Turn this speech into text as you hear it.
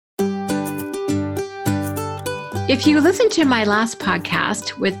If you listened to my last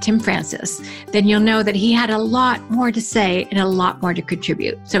podcast with Tim Francis, then you'll know that he had a lot more to say and a lot more to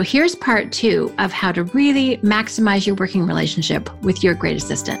contribute. So here's part 2 of how to really maximize your working relationship with your great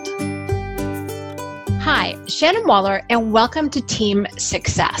assistant. Hi, Shannon Waller, and welcome to Team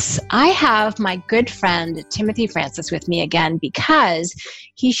Success. I have my good friend, Timothy Francis, with me again because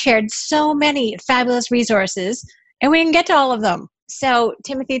he shared so many fabulous resources, and we didn't get to all of them. So,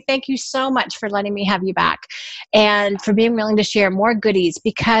 Timothy, thank you so much for letting me have you back and for being willing to share more goodies,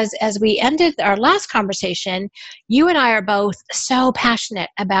 because as we ended our last conversation, you and I are both so passionate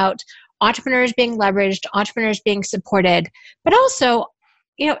about entrepreneurs being leveraged, entrepreneurs being supported, but also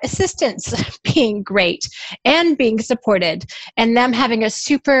assistants being great and being supported and them having a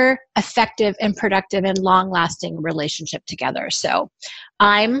super effective and productive and long-lasting relationship together. So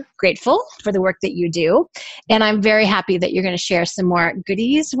I'm grateful for the work that you do, and I'm very happy that you're going to share some more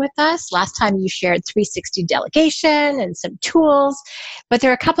goodies with us. Last time you shared 360 delegation and some tools, but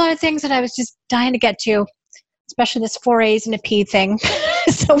there are a couple other things that I was just dying to get to, especially this 4 A's and a P thing.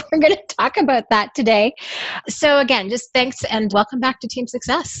 So we're going to talk about that today. So again, just thanks and welcome back to Team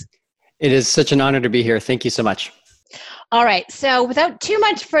Success. It is such an honor to be here. Thank you so much. All right. So without too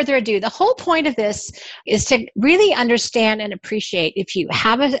much further ado, the whole point of this is to really understand and appreciate if you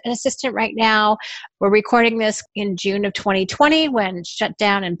have an assistant right now. We're recording this in June of 2020 when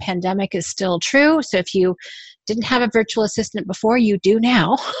shutdown and pandemic is still true. So if you didn't have a virtual assistant before, you do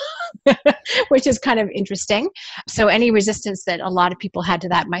now, which is kind of interesting. So any resistance that a lot of people had to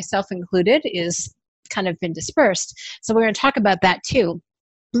that, myself included, is kind of been dispersed. So we're going to talk about that too.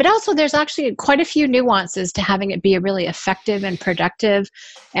 But also there's actually quite a few nuances to having it be a really effective and productive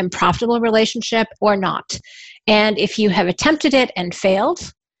and profitable relationship or not. And if you have attempted it and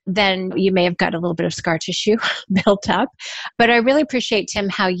failed, then you may have got a little bit of scar tissue built up. But I really appreciate, Tim,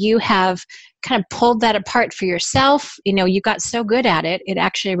 how you have kind of pulled that apart for yourself. You got so good at it, it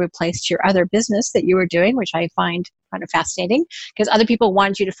actually replaced your other business that you were doing, which I find kind of fascinating because other people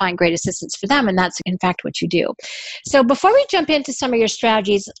wanted you to find great assistants for them. And that's in fact what you do. So before we jump into some of your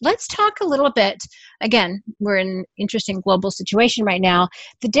strategies, let's talk a little bit. Again, we're in an interesting global situation right now.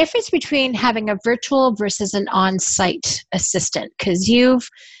 The difference between having a virtual versus an on-site assistant, because you've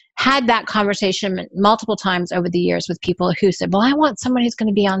had that conversation multiple times over the years with people who said, well, I want someone who's going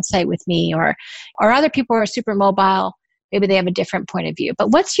to be on site with me, or other people who are super mobile. Maybe they have a different point of view.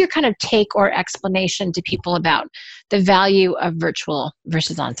 But what's your kind of take or explanation to people about the value of virtual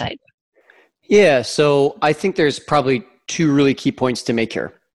versus on-site? Yeah, so I think there's probably 2 really key points to make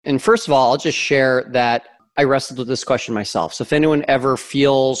here. And first of all, I'll just share that I wrestled with this question myself. So if anyone ever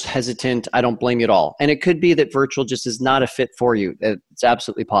feels hesitant, I don't blame you at all. And it could be that virtual just is not a fit for you. It's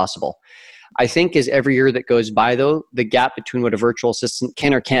absolutely possible. I think as every year that goes by, though, the gap between what a virtual assistant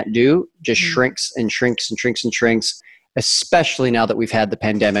can or can't do just shrinks and shrinks and shrinks and shrinks, especially now that we've had the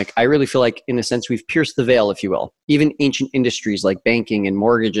pandemic. I really feel like, in a sense, we've pierced the veil, if you will. Even ancient industries like banking and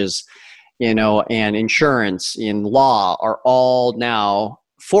mortgages, and insurance and law are all now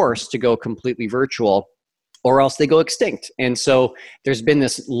forced to go completely virtual, or else they go extinct. And so there's been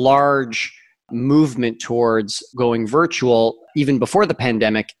this large movement towards going virtual even before the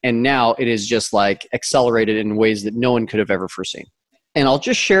pandemic. And now it is just like accelerated in ways that no one could have ever foreseen. And I'll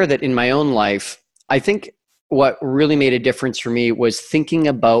just share that in my own life, I think what really made a difference for me was thinking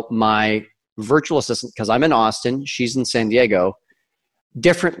about my virtual assistant, because I'm in Austin, she's in San Diego,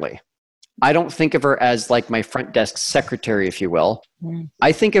 differently. I don't think of her as like my front desk secretary, if you will.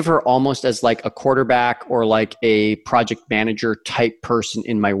 I think of her almost as like a quarterback or like a project manager type person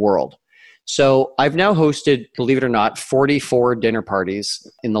in my world. So I've now hosted, believe it or not, 44 dinner parties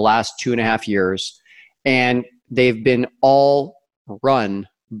in the last 2.5 years, and they've been all run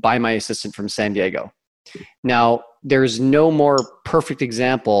by my assistant from San Diego. Now, there's no more perfect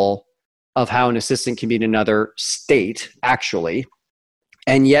example of how an assistant can be in another state, actually,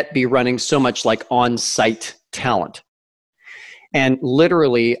 and yet be running so much like on-site talent. And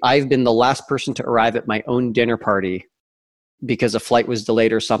literally, I've been the last person to arrive at my own dinner party because a flight was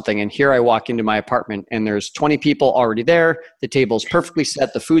delayed or something. And here I walk into my apartment and there's 20 people already there. The table's perfectly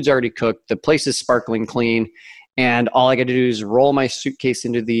set. The food's already cooked. The place is sparkling clean. And all I got to do is roll my suitcase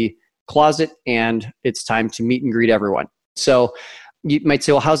into the closet and it's time to meet and greet everyone. So you might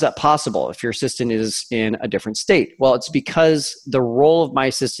say, well, how's that possible if your assistant is in a different state? Well, it's because the role of my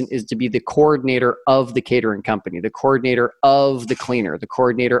assistant is to be the coordinator of the catering company, the coordinator of the cleaner, the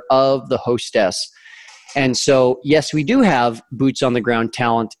coordinator of the hostess. And so, yes, we do have boots on the ground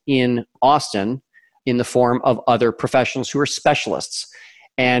talent in Austin in the form of other professionals who are specialists.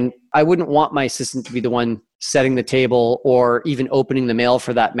 And I wouldn't want my assistant to be the one setting the table or even opening the mail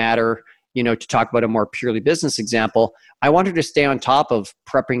for that matter to talk about a more purely business example, I want her to stay on top of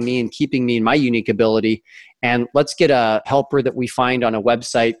prepping me and keeping me in my unique ability. And let's get a helper that we find on a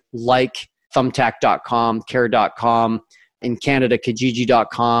website like thumbtack.com, care.com, in Canada,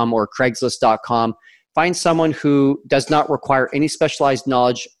 Kijiji.com or Craigslist.com. Find someone who does not require any specialized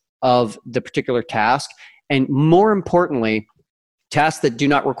knowledge of the particular task. And more importantly, tasks that do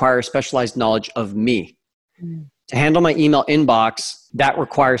not require specialized knowledge of me. To handle my email inbox, that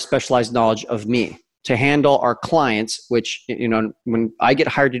requires specialized knowledge of me. To handle our clients, which, when I get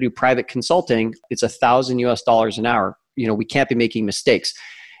hired to do private consulting, it's $1,000 an hour. We can't be making mistakes.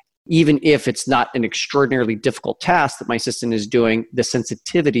 Even if it's not an extraordinarily difficult task that my assistant is doing, the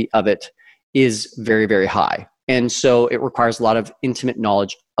sensitivity of it is very, very high. And so it requires a lot of intimate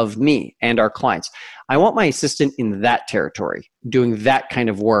knowledge of me and our clients. I want my assistant in that territory, doing that kind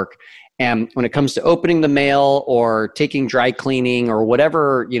of work. And when it comes to opening the mail or taking dry cleaning or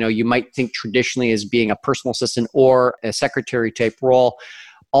whatever, you might think traditionally as being a personal assistant or a secretary type role,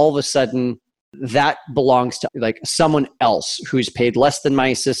 all of a sudden that belongs to like someone else who's paid less than my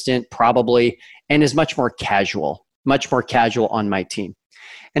assistant probably, and is much more casual on my team.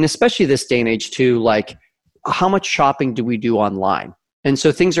 And especially this day and age too, like how much shopping do we do online? And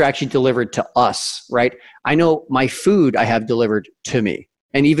so things are actually delivered to us, right? I know my food I have delivered to me.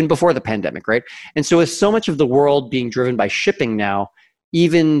 And even before the pandemic, right? And so with so much of the world being driven by shipping now,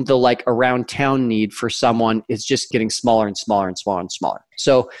 even the like around town need for someone is just getting smaller and smaller and smaller and smaller.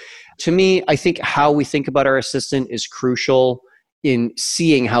 So to me, I think how we think about our assistant is crucial in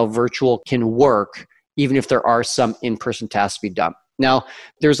seeing how virtual can work, even if there are some in-person tasks to be done. Now,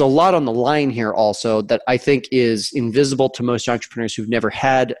 there's a lot on the line here also that I think is invisible to most entrepreneurs who've never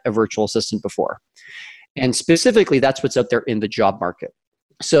had a virtual assistant before. And specifically, that's what's out there in the job market.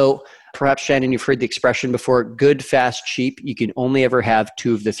 So perhaps, Shannon, you've heard the expression before, good, fast, cheap. You can only ever have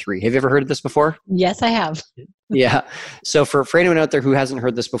two of the three. Have you ever heard of this before? Yes, I have. Yeah. So for anyone out there who hasn't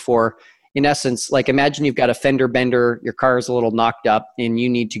heard this before, in essence, like imagine you've got a fender bender, your car is a little knocked up and you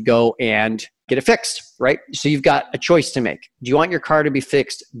need to go and get it fixed, right? So you've got a choice to make. Do you want your car to be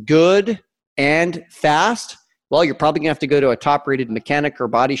fixed good and fast? Well, you're probably going to have to go to a top-rated mechanic or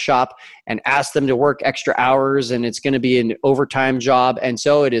body shop and ask them to work extra hours, and it's going to be an overtime job. And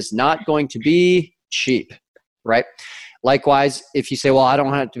so it is not going to be cheap, right? Likewise, if you say, well, I don't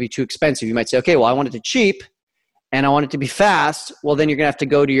want it to be too expensive, you might say, okay, well, I want it to cheap and I want it to be fast. Well, then you're going to have to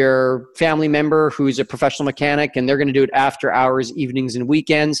go to your family member who's a professional mechanic, and they're going to do it after hours, evenings, and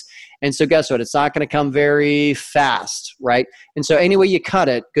weekends. And so guess what? It's not going to come very fast, right? And so any way you cut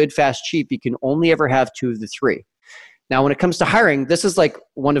it, good, fast, cheap, you can only ever have two of the three. Now, when it comes to hiring, this is like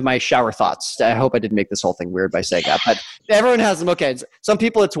one of my shower thoughts. I hope I didn't make this whole thing weird by saying that, but everyone has them. Okay, some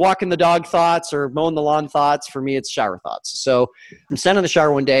people it's walking the dog thoughts or mowing the lawn thoughts. For me, it's shower thoughts. So I'm standing in the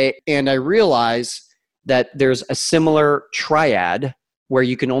shower one day and I realize that there's a similar triad where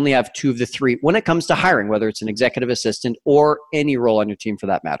you can only have two of the three when it comes to hiring, whether it's an executive assistant or any role on your team for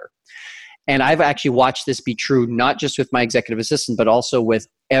that matter. And I've actually watched this be true, not just with my executive assistant, but also with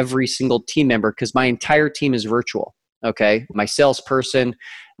every single team member, because my entire team is virtual. Okay. My salesperson,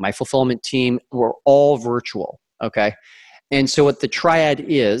 my fulfillment team, we're all virtual. Okay. And so what the triad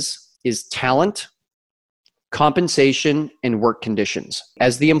is talent, compensation, and work conditions.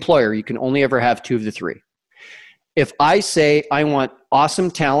 As the employer, you can only ever have two of the three. If I say I want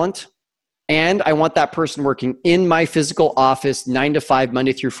awesome talent and I want that person working in my physical office 9 to 5,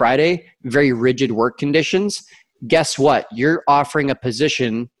 Monday through Friday, very rigid work conditions, guess what? You're offering a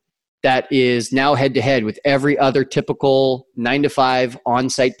position that is now head to head with every other typical 9 to 5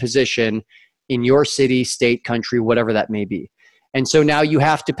 on-site position in your city, state, country, whatever that may be. And so now you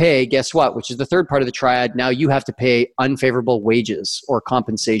have to pay, guess what, which is the third part of the triad. Now you have to pay unfavorable wages or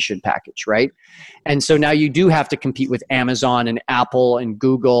compensation package, right? And so now you do have to compete with Amazon and Apple and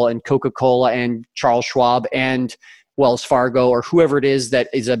Google and Coca-Cola and Charles Schwab and Wells Fargo or whoever it is that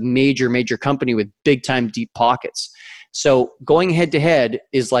is a major, major company with big time deep pockets. So going head to head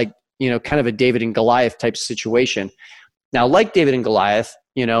is like, kind of a David and Goliath type situation. Now, like David and Goliath,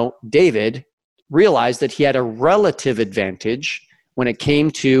 David realized that he had a relative advantage when it came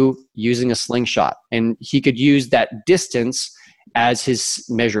to using a slingshot. And he could use that distance as his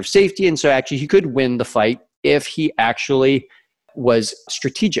measure of safety. And so actually he could win the fight if he actually was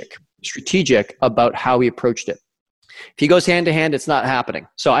strategic about how he approached it. If he goes hand to hand, it's not happening.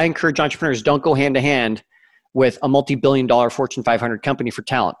 So I encourage entrepreneurs, don't go hand to hand with a multi-billion-dollar Fortune 500 company for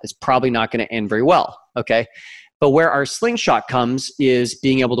talent. It's probably not going to end very well, okay? But where our slingshot comes is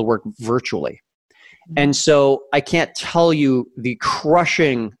being able to work virtually. And so I can't tell you the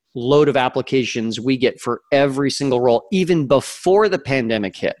crushing load of applications we get for every single role, even before the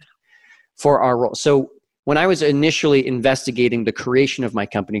pandemic hit, for our role. So when I was initially investigating the creation of my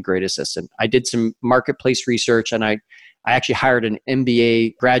company, Great Assistant, I did some marketplace research, and I actually hired an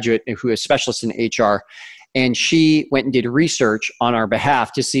MBA graduate who is a specialist in HR. And she went and did research on our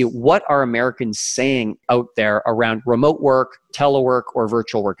behalf to see what are Americans saying out there around remote work, telework, or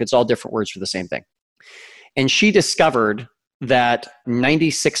virtual work. It's all different words for the same thing. And she discovered that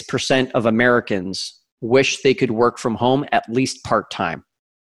 96% of Americans wish they could work from home at least part-time.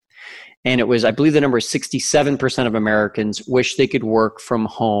 And it was, I believe the number is 67% of Americans wish they could work from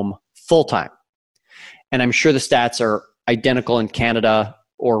home full-time. And I'm sure the stats are identical in Canada,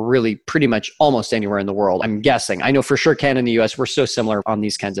 or really pretty much almost anywhere in the world. I'm guessing. I know for sure Canada and the US, we're so similar on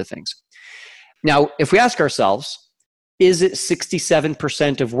these kinds of things. Now, if we ask ourselves, is it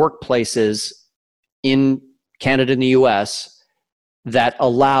 67% of workplaces in Canada and the US that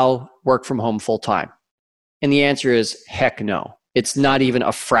allow work from home full time? And the answer is heck no. It's not even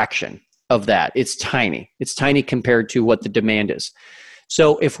a fraction of that. It's tiny. It's tiny compared to what the demand is.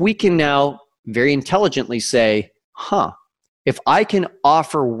 So if we can now very intelligently say, if I can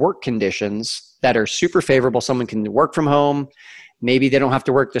offer work conditions that are super favorable, someone can work from home, maybe they don't have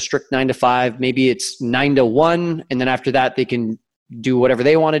to work the strict 9 to 5, maybe it's 9 to 1, and then after that they can do whatever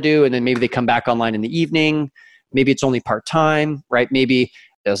they want to do, and then maybe they come back online in the evening, maybe it's only part-time, right? Maybe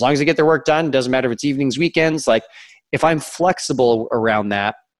as long as they get their work done, it doesn't matter if it's evenings, weekends. Like if I'm flexible around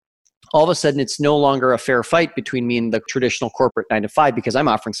that, all of a sudden it's no longer a fair fight between me and the traditional corporate 9 to 5 because I'm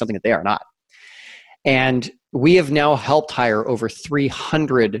offering something that they are not. And we have now helped hire over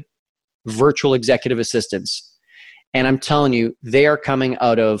 300 virtual executive assistants. And I'm telling you, they are coming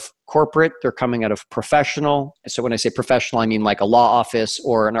out of corporate, they're coming out of professional. So when I say professional, I mean like a law office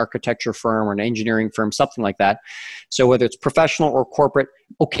or an architecture firm or an engineering firm, something like that. So whether it's professional or corporate,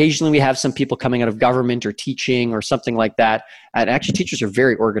 occasionally we have some people coming out of government or teaching or something like that. And actually teachers are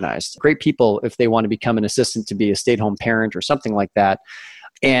very organized. Great people if they want to become an assistant to be a stay-at-home parent or something like that.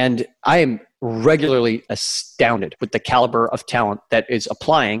 And I am regularly astounded with the caliber of talent that is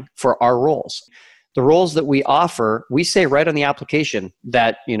applying for our roles. The roles that we offer, we say right on the application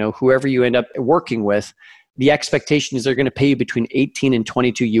that, whoever you end up working with, the expectation is they're going to pay you between 18 and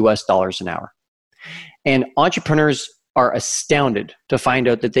 22 US dollars an hour. And entrepreneurs are astounded to find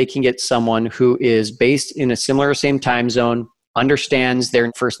out that they can get someone who is based in a similar same time zone, understands their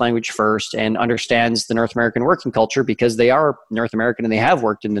first language first, and understands the North American working culture because they are North American and they have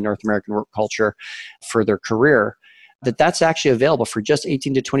worked in the North American work culture for their career, that's actually available for just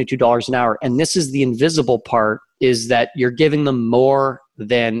 $18 to $22 an hour. And this is the invisible part, is that you're giving them more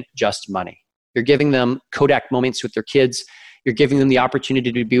than just money. You're giving them Kodak moments with their kids. You're giving them the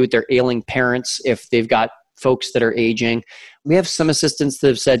opportunity to be with their ailing parents if they've got folks that are aging. We have some assistants that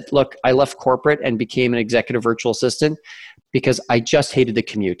have said, look, I left corporate and became an executive virtual assistant because I just hated the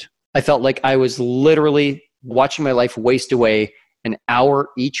commute. I felt like I was literally watching my life waste away an hour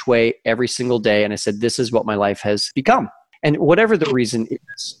each way every single day. And I said, this is what my life has become. And whatever the reason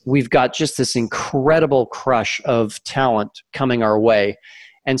is, we've got just this incredible crush of talent coming our way.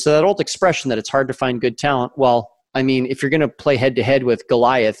 And so that old expression that it's hard to find good talent, well, I mean, if you're going to play head to head with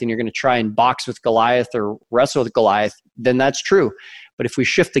Goliath and you're going to try and box with Goliath or wrestle with Goliath, then that's true. But if we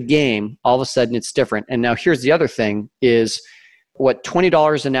shift the game, all of a sudden it's different. And now here's the other thing is what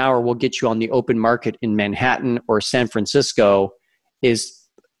 $20 an hour will get you on the open market in Manhattan or San Francisco is,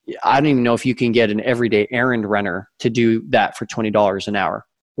 I don't even know if you can get an everyday errand runner to do that for $20 an hour.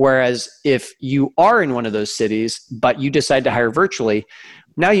 Whereas if you are in one of those cities, but you decide to hire virtually,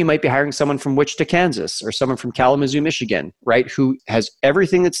 now you might be hiring someone from Wichita, Kansas, or someone from Kalamazoo, Michigan, right? Who has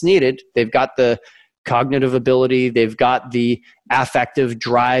everything that's needed. They've got the cognitive ability. They've got the affective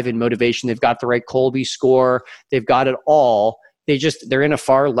drive and motivation. They've got the right Kolbe score. They've got it all. They're in a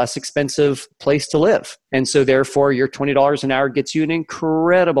far less expensive place to live. And so therefore your $20 an hour gets you an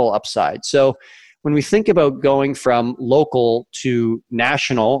incredible upside. So when we think about going from local to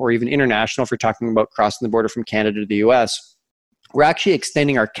national or even international, if we're talking about crossing the border from Canada to the US, we're actually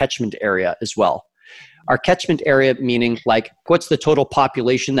extending our catchment area as well. Our catchment area meaning like what's the total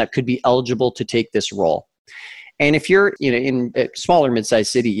population that could be eligible to take this role? And if you're in a smaller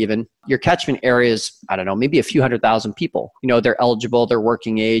mid-sized city even, your catchment area is, I don't know, maybe a few 100,000 people. They're eligible, they're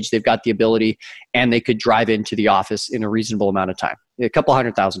working age, they've got the ability, and they could drive into the office in a reasonable amount of time. A couple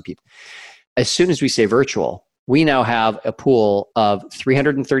 100,000 people. As soon as we say virtual, we now have a pool of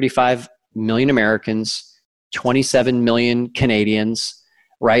 335 million Americans, 27 million Canadians,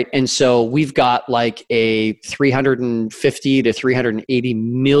 right? And so we've got like a 350 to 380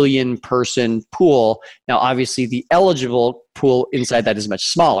 million person pool. Now, obviously the eligible pool inside that is much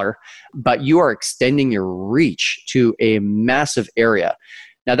smaller, but you are extending your reach to a massive area.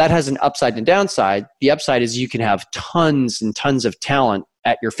 Now that has an upside and downside. The upside is you can have tons and tons of talent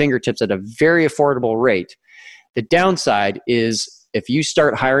at your fingertips at a very affordable rate. The downside is if you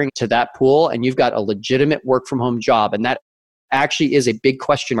start hiring to that pool and you've got a legitimate work from home job, and that actually is a big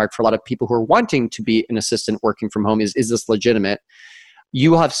question mark for a lot of people who are wanting to be an assistant working from home, is this legitimate?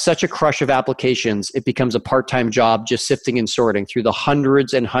 You will have such a crush of applications, it becomes a part-time job just sifting and sorting through the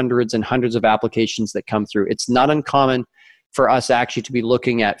hundreds and hundreds and hundreds of applications that come through. It's not uncommon for us actually to be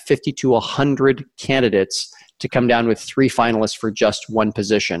looking at 50 to 100 candidates to come down with 3 finalists for just one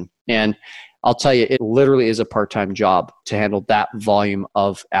position. And I'll tell you, it literally is a part-time job to handle that volume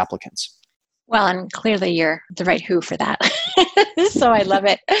of applicants. Well, and clearly you're the right who for that. So I love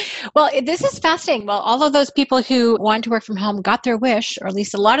it. Well, this is fascinating. Well, all of those people who wanted to work from home got their wish, or at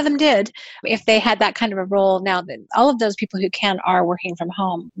least a lot of them did, if they had that kind of a role. Now, all of those people who can are working from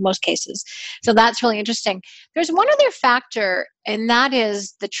home in most cases. So that's really interesting. There's one other factor, and that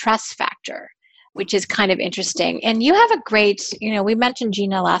is the trust factor, which is kind of interesting. And you have a great, we mentioned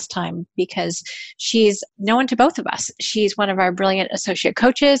Gina last time because she's known to both of us. She's one of our brilliant associate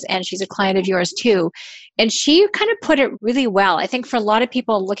coaches, and she's a client of yours too. And she kind of put it really well. I think for a lot of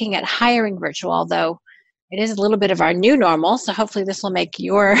people looking at hiring virtual, although it is a little bit of our new normal, so hopefully this will make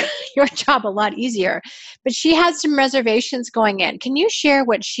your job a lot easier. But she had some reservations going in. Can you share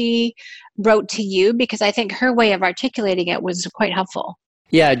what she wrote to you? Because I think her way of articulating it was quite helpful.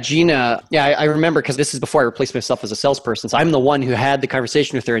 Yeah, Gina, I remember because this is before I replaced myself as a salesperson. So I'm the one who had the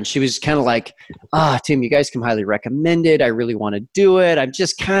conversation with her, and she was kind of like, Tim, you guys can highly recommend it. I really want to do it. I'm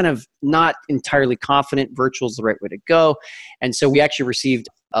just kind of not entirely confident virtual is the right way to go. And so we actually received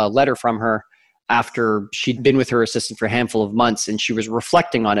a letter from her after she'd been with her assistant for a handful of months, and she was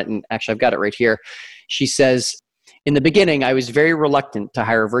reflecting on it. And actually, I've got it right here. She says, in the beginning, I was very reluctant to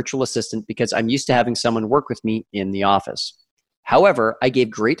hire a virtual assistant because I'm used to having someone work with me in the office. However, I gave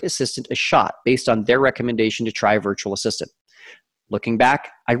Great Assistant a shot based on their recommendation to try a virtual assistant. Looking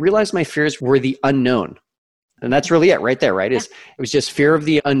back, I realized my fears were the unknown. And that's really it right there, right? It was just fear of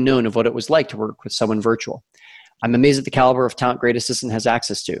the unknown of what it was like to work with someone virtual. I'm amazed at the caliber of talent Great Assistant has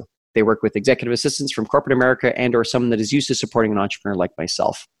access to. They work with executive assistants from corporate America and or someone that is used to supporting an entrepreneur like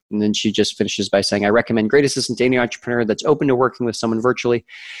myself. And then she just finishes by saying, I recommend Great Assistant to any entrepreneur that's open to working with someone virtually.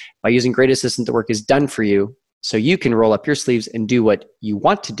 By using Great Assistant, the work is done for you, so you can roll up your sleeves and do what you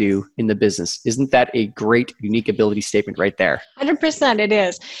want to do in the business. Isn't that a great, unique ability statement right there? 100% it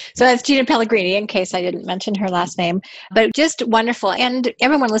is. So that's Gina Pellegrini, in case I didn't mention her last name, but just wonderful. And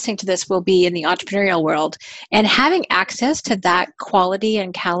everyone listening to this will be in the entrepreneurial world, and having access to that quality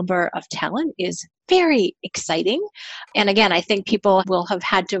and caliber of talent is very exciting. And again, I think people will have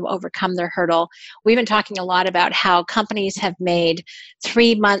had to overcome their hurdle. We've been talking a lot about how companies have made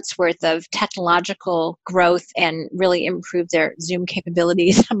 3 months worth of technological growth and really improved their Zoom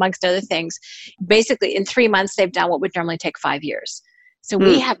capabilities, amongst other things. Basically, in 3 months, they've done what would normally take 5 years. So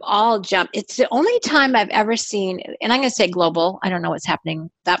we have all jumped. It's the only time I've ever seen, and I'm going to say global, I don't know what's happening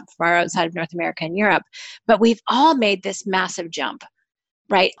that far outside of North America and Europe, but we've all made this massive jump,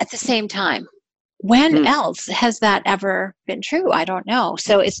 right, at the same time. When else has that ever been true? I don't know.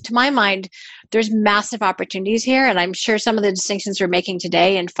 So it's, to my mind, there's massive opportunities here. And I'm sure some of the distinctions we're making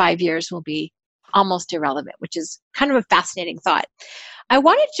today in 5 years will be almost irrelevant, which is kind of a fascinating thought. I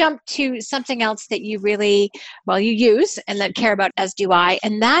want to jump to something else that you really, you use and that care about, as do I,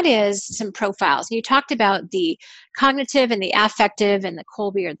 and that is some profiles. You talked about the cognitive and the affective and the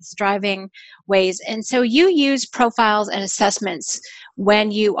Kolbe or the striving ways. And so you use profiles and assessments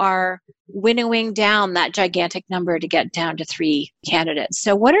when you are winnowing down that gigantic number to get down to 3 candidates.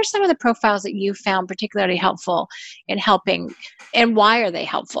 So what are some of the profiles that you found particularly helpful in helping, and why are they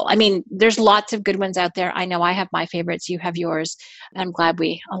helpful? I mean, there's lots of good ones out there. I know I have my favorites, you have yours. I'm glad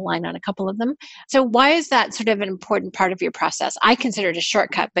we align on a couple of them. So why is that sort of an important part of your process? I consider it a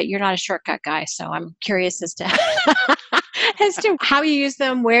shortcut, but you're not a shortcut guy. So I'm curious as to as to how you use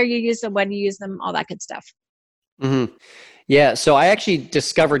them, where you use them, when you use them, all that good stuff. Mm-hmm. Yeah. So I actually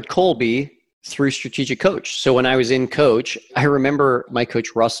discovered Kolbe through Strategic Coach. So when I was in Coach, I remember my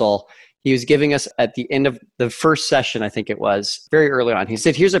coach, Russell, he was giving us at the end of the first session, I think it was, very early on. He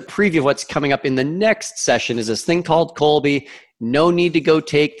said, here's a preview of what's coming up in the next session is this thing called Kolbe. No need to go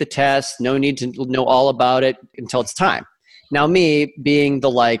take the test. No need to know all about it until it's time. Now me being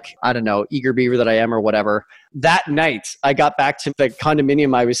the eager beaver that I am or whatever, that night I got back to the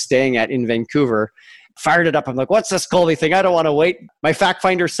condominium I was staying at in Vancouver, fired it up. I'm like, what's this Kolbe thing? I don't want to wait. My Fact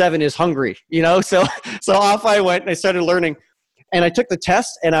Finder 7 is hungry, So off I went and I started learning. And I took the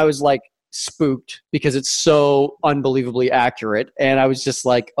test and I was like spooked because it's so unbelievably accurate. And I was just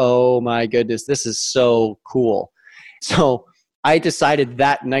like, oh my goodness, this is so cool. So I decided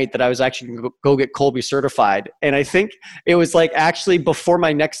that night that I was actually going to go get Kolbe certified. And I think it was like actually before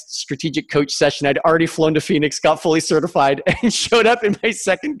my next strategic coach session, I'd already flown to Phoenix, got fully certified, and showed up in my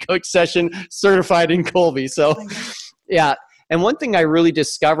second coach session certified in Kolbe. So yeah. And one thing I really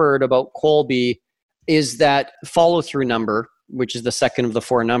discovered about Kolbe is that follow through number, which is the second of the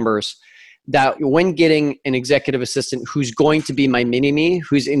 4 numbers, that when getting an executive assistant who's going to be my mini-me,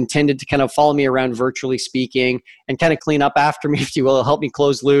 who's intended to kind of follow me around virtually speaking and kind of clean up after me, if you will, help me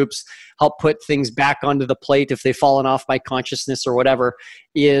close loops, help put things back onto the plate if they've fallen off my consciousness or whatever,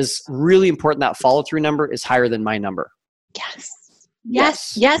 is really important. That follow-through number is higher than my number. Yes.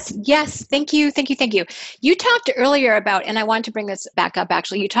 Thank you. You talked earlier about, and I want to bring this back up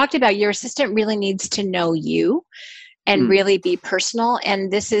actually, you talked about your assistant really needs to know you and really be personal.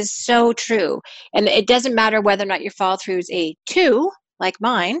 And this is so true. And it doesn't matter whether or not your follow through is a 2, like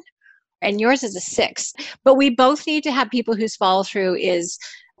mine, and yours is a 6. But we both need to have people whose follow through is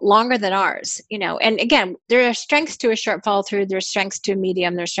longer than ours, and again, there are strengths to a short follow through, there's strengths to a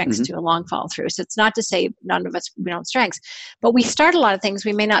medium, there's strengths to a long follow through. So it's not to say none of us, we don't have strengths, but we start a lot of things,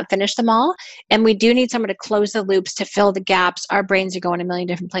 we may not finish them all. And we do need someone to close the loops, to fill the gaps. Our brains are going a million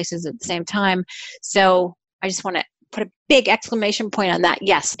different places at the same time. So I just want to put a big exclamation point on that.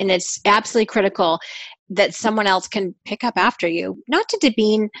 Yes. And it's absolutely critical that someone else can pick up after you, not to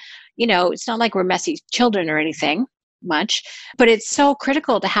demean, it's not like we're messy children or anything much, but it's so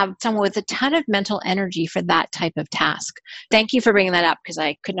critical to have someone with a ton of mental energy for that type of task. Thank you for bringing that up because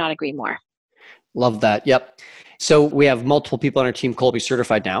I could not agree more. Love that. Yep. So we have multiple people on our team Kolbe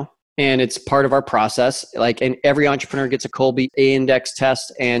certified now, and it's part of our process. And every entrepreneur gets a Kolbe A-index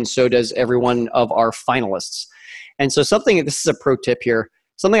test, and so does every one of our finalists. And so this is a pro tip here,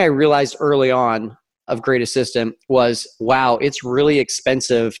 something I realized early on of Great Assistant was, wow, it's really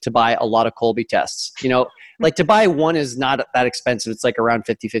expensive to buy a lot of Kolbe tests. To buy one is not that expensive. It's like around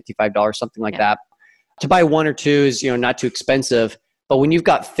 $50, $55, something like that. To buy 1 or 2 is, not too expensive. But when you've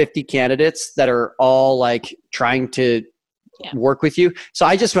got 50 candidates that are all trying to work with you. So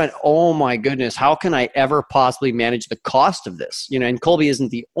I just went, oh my goodness, how can I ever possibly manage the cost of this? And Kolbe isn't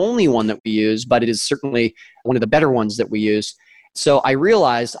the only one that we use, but it is certainly one of the better ones that we use. So I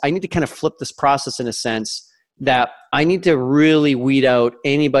realized I need to kind of flip this process in a sense that I need to really weed out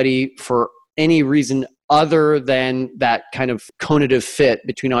anybody for any reason other than that kind of conative fit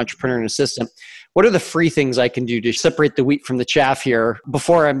between entrepreneur and assistant. What are the free things I can do to separate the wheat from the chaff here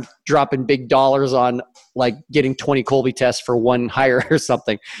before I'm dropping big dollars on getting 20 Kolbe tests for one hire or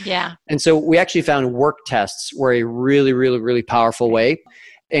something? Yeah. And so we actually found work tests were a really, really, really powerful way.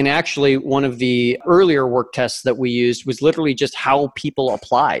 And actually one of the earlier work tests that we used was literally just how people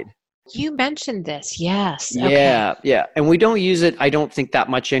applied. You mentioned this. Yes. Okay. Yeah. And we don't use it, I don't think, that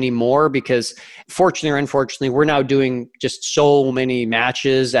much anymore because fortunately or unfortunately, we're now doing just so many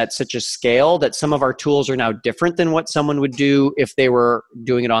matches at such a scale that some of our tools are now different than what someone would do if they were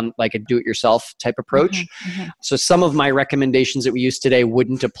doing it on a do-it-yourself type approach. So some of my recommendations that we use today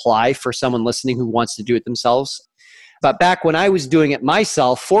wouldn't apply for someone listening who wants to do it themselves. But back when I was doing it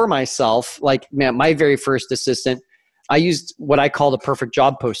myself, for myself, my very first assistant, I used what I call the perfect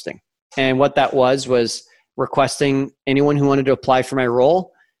job posting. And what that was requesting anyone who wanted to apply for my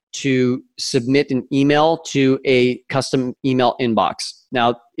role to submit an email to a custom email inbox.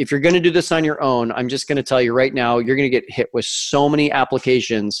 Now, if you're going to do this on your own, I'm just going to tell you right now, you're going to get hit with so many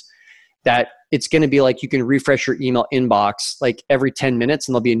applications that it's going to be like you can refresh your email inbox every 10 minutes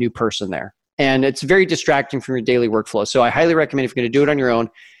and there'll be a new person there. And it's very distracting from your daily workflow. So I highly recommend, if you're going to do it on your own,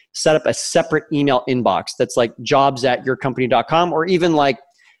 set up a separate email inbox that's jobs@yourcompany.com or even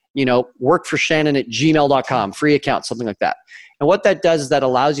workforshannon@gmail.com, free account, something like that. And what that does is that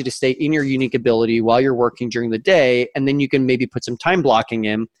allows you to stay in your unique ability while you're working during the day. And then you can maybe put some time blocking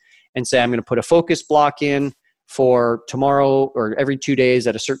in and say, I'm going to put a focus block in for tomorrow or every 2 days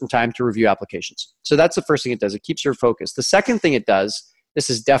at a certain time to review applications. So that's the first thing it does. It keeps your focus. The second thing it does, this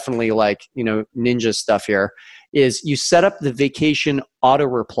is definitely ninja stuff here, is you set up the vacation auto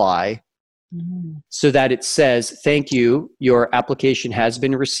reply so that it says, thank you, your application has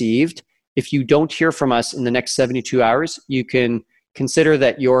been received. If you don't hear from us in the next 72 hours, you can consider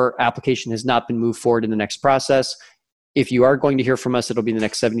that your application has not been moved forward in the next process. If you are going to hear from us, it'll be in the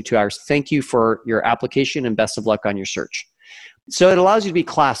next 72 hours. Thank you for your application and best of luck on your search. So it allows you to be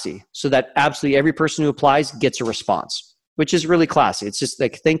classy so that absolutely every person who applies gets a response, which is really classy. It's just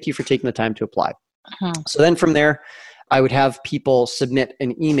thank you for taking the time to apply. So then from there, I would have people submit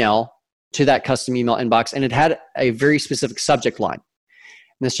an email to that custom email inbox, and it had a very specific subject line.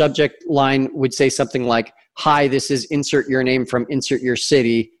 And the subject line would say something like, hi, this is insert your name from insert your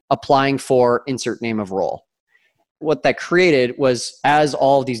city, applying for insert name of role. what that created was, as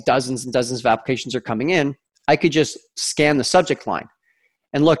all of these dozens and dozens of applications are coming in, I could just scan the subject line.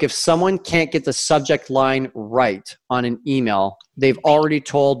 And look, if someone can't get the subject line right on an email, they've already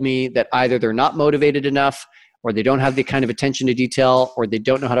told me that either they're not motivated enough, or they don't have the kind of attention to detail, or they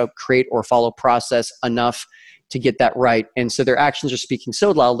don't know how to create or follow process enough to get that right. And so their actions are speaking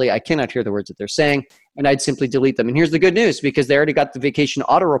so loudly, I cannot hear the words that they're saying, and I'd simply delete them. And here's the good news, because they already got the vacation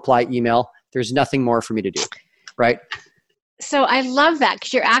auto reply email, there's nothing more for me to do, right? So I love that,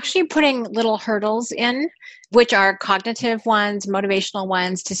 because you're actually putting little hurdles in, which are cognitive ones, motivational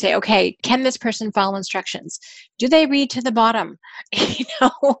ones, to say, okay, can this person follow instructions? Do they read to the bottom?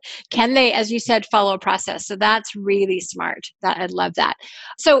 Can they, as you said, follow a process? So that's really smart. I love that.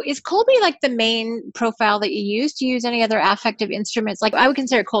 So is Kolbe like the main profile that you use? Do you use any other affective instruments? Like, I would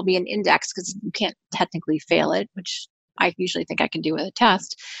consider Kolbe an index, because you can't technically fail it, which I usually think I can do with a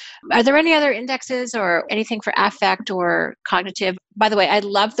test. Are there any other indexes or anything for affect or cognitive? By the way, I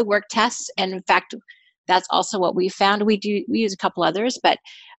love the work tests. And in fact, that's also what we found. We use a couple others, but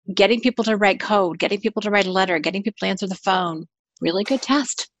getting people to write code, getting people to write a letter, getting people to answer the phone, really good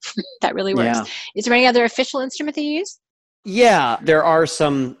test. That really works. Yeah. Is there any other official instrument that you use? Yeah, there are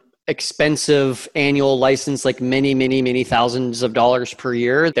some expensive annual license, like many thousands of dollars per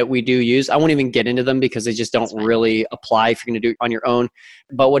year, that we do use. I won't even get into them because they just don't really apply if you're going to do it on your own.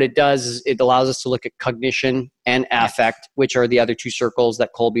 But what it does is it allows us to look at cognition and affect, which are the other two circles that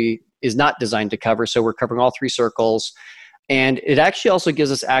Kolbe is not designed to cover. So we're covering all three circles. And it actually also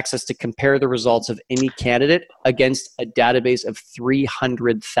gives us access to compare the results of any candidate against a database of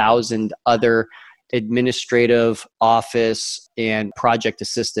 300,000 other administrative, office, and project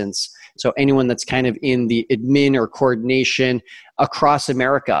assistants. So anyone that's kind of in the admin or coordination across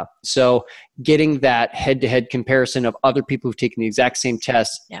America. So getting that head-to-head comparison of other people who've taken the exact same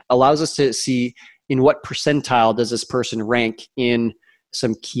test allows us to see in what percentile does this person rank in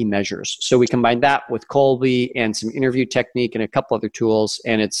some key measures. So we combine that with Kolbe and some interview technique and a couple other tools.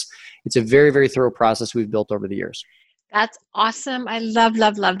 And it's a very, very thorough process we've built over the years. That's awesome. I love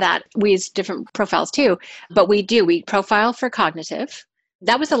that. We use different profiles too, but we profile for cognitive.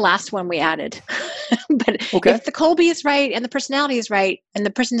 That was the last one we added. But if the Kolbe is right and the personality is right and the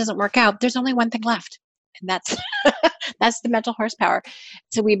person doesn't work out, there's only one thing left. And that's that's the mental horsepower.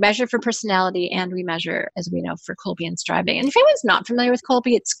 So we measure for personality and we measure, as we know, for Kolbe striving. And if anyone's not familiar with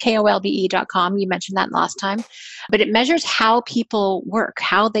Kolbe, it's kolbe.com. You mentioned that last time. But it measures how people work,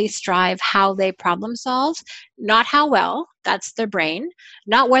 how they strive, how they problem solve, not how well, that's their brain,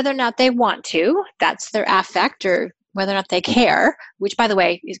 not whether or not they want to, that's their affect, or whether or not they care, which, by the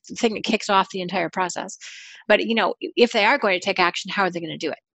way, is the thing that kicks off the entire process. But, if they are going to take action, how are they going to do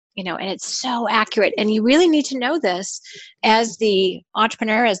it? And it's so accurate. And you really need to know this as the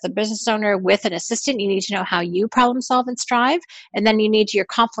entrepreneur, as the business owner with an assistant. You need to know how you problem solve and strive. And then you need your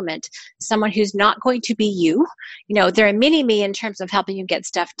complement, someone who's not going to be you. They're a mini me in terms of helping you get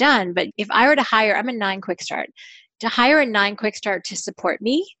stuff done. But if I were to hire, I'm a 9 quick start. To hire a 9 quick start to support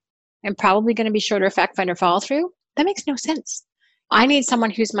me, I'm probably going to be shorter fact finder follow through. That makes no sense. I need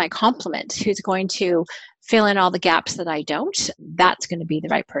someone who's my complement, who's going to fill in all the gaps that I don't. That's going to be the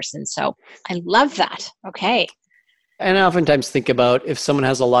right person. So I love that. Okay. And I oftentimes think about if someone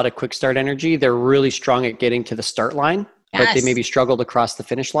has a lot of quick start energy, they're really strong at getting to the start line, but they maybe struggle to cross the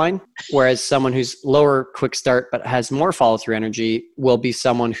finish line. Whereas someone who's lower quick start but has more follow through energy will be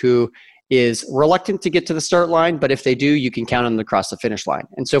someone who is reluctant to get to the start line, but if they do, you can count on them to cross the finish line.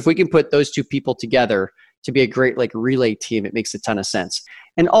 And so if we can put those two people together to be a great relay team, it makes a ton of sense.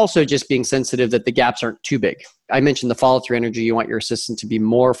 And also just being sensitive that the gaps aren't too big. I mentioned the follow through energy. You want your assistant to be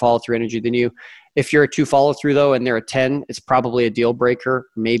more follow through energy than you. If you're a 2 follow through though, and they're a 10, it's probably a deal breaker.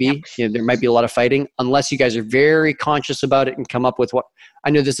 Maybe there might be a lot of fighting unless you guys are very conscious about it and come up with what, I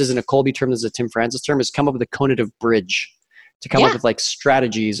know this isn't a Kolbe term, this is a Tim Francis term, is come up with a conative bridge to come up with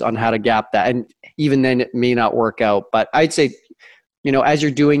strategies on how to gap that. And even then it may not work out, but I'd say, as you're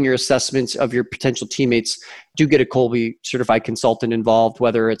doing your assessments of your potential teammates, do get a Kolbe certified consultant involved,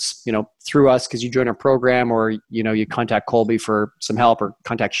 whether it's, through us because you join our program, or, you contact Kolbe for some help, or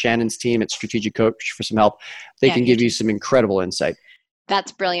contact Shannon's team at Strategic Coach for some help. They can give you some incredible insight.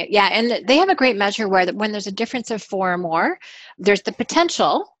 That's brilliant. Yeah. And they have a great measure where when there's a difference of 4 or more, there's the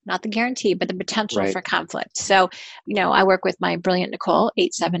potential, not the guarantee, but the potential for conflict. So, I work with my brilliant Nicole,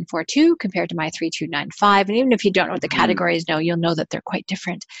 8742 compared to my 3295. And even if you don't know what the categories know, you'll know that they're quite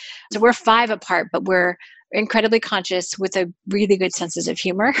different. So we're 5 apart, but we're incredibly conscious with a really good sense of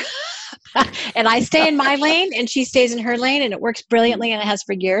humor And I stay in my lane and she stays in her lane, and it works brilliantly, and it has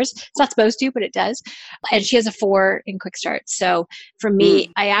for years. It's not supposed to, but it does. And she has a 4 in Quick Start. So for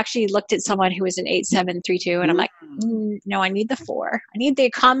me, I actually looked at someone who was an 8-7-3-2, and I'm like, no, I need the 4. I need the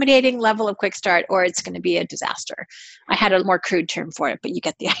accommodating level of Quick Start, or it's going to be a disaster. I had a more crude term for it, but you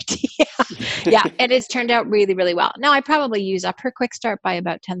get the idea. Yeah. And it's turned out really, really well. Now I probably use up her Quick Start by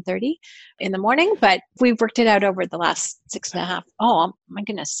about 10:30 in the morning, but we've worked it out over the last 6.5. Oh my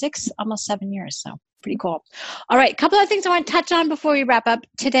goodness, 6, almost 7 years. So pretty cool. All right. A couple of things I want to touch on before we wrap up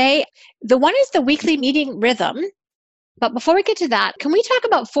today. The one is the weekly meeting rhythm. But before we get to that, can we talk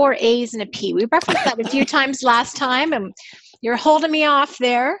about 4 A's and a P? We referenced that a few times last time, and you're holding me off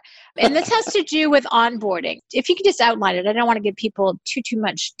there. And this has to do with onboarding. If you could just outline it, I don't want to give people too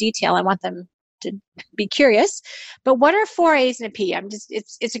much detail. I want them to be curious. But what are 4 A's and a P?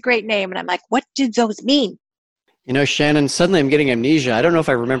 It's a great name, and I'm like, what do those mean? You know, Shannon, suddenly I'm getting amnesia. I don't know if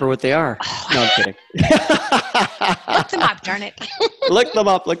I remember what they are. No, I'm kidding. Look them up, darn it. Look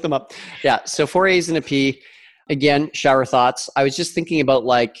them up. Yeah, so 4 A's and a P. Again, shower thoughts. I was just thinking about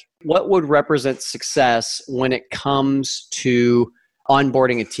what would represent success when it comes to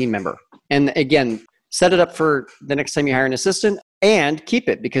onboarding a team member. And again, set it up for the next time you hire an assistant and keep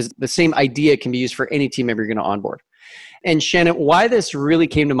it, because the same idea can be used for any team member you're going to onboard. And Shannon, why this really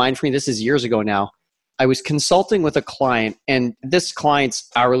came to mind for me, this is years ago now. I was consulting with a client, and this client's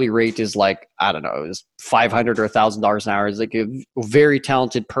hourly rate is it was $500 or $1,000 an hour. It's like a very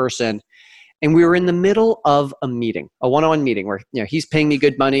talented person. And we were in the middle of a meeting, a one-on-one meeting where, he's paying me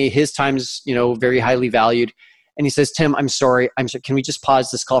good money. His time's, very highly valued. And he says, Tim, I'm sorry. Can we just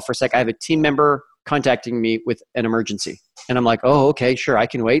pause this call for a sec? I have a team member contacting me with an emergency. And I'm like, oh, okay, sure. I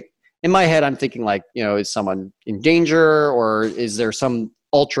can wait. In my head, I'm thinking is someone in danger, or is there some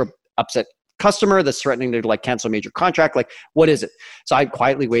ultra upset customer that's threatening to cancel a major contract? What is it? So I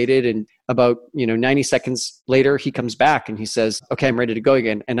quietly waited, and about 90 seconds later, he comes back and he says, okay, I'm ready to go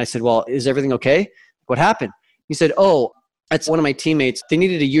again. And I said, well, is everything okay? What happened? He said, oh, that's one of my teammates. They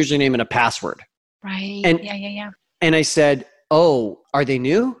needed a username and a password. Right. And, yeah. And I said, oh, are they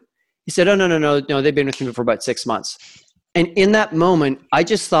new? He said, oh, no, they've been with me for about 6 months. And in that moment, I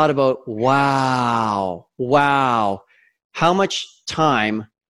just thought about, wow, how much time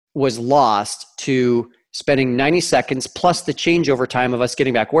was lost to spending 90 seconds plus the changeover time of us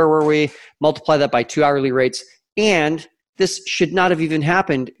getting back. Where were we? Multiply that by 2 hourly rates. And this should not have even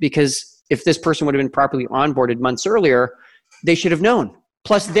happened, because if this person would have been properly onboarded months earlier, they should have known.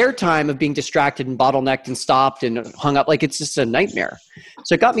 Plus their time of being distracted and bottlenecked and stopped and hung up. It's just a nightmare.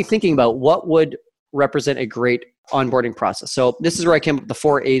 So it got me thinking about what would represent a great onboarding process. So this is where I came up with the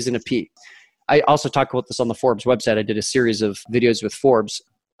 4 A's and a P. I also talk about this on the Forbes website. I did a series of videos with Forbes.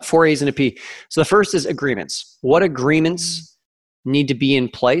 4 A's and a P. So the first is agreements. What agreements need to be in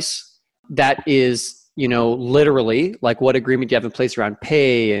place? That is, literally what agreement do you have in place around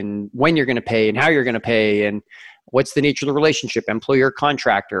pay, and when you're going to pay, and how you're going to pay, and what's the nature of the relationship, employer,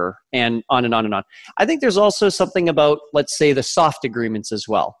 contractor, and on and on and on. I think there's also something about, let's say, the soft agreements as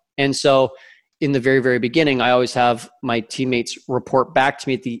well. And so in the very, very beginning, I always have my teammates report back to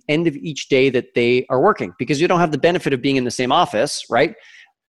me at the end of each day that they are working, because you don't have the benefit of being in the same office, right?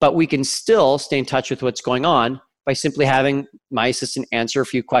 But we can still stay in touch with what's going on by simply having my assistant answer a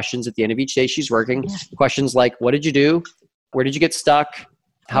few questions at the end of each day she's working. Yeah. Questions like, what did you do? Where did you get stuck?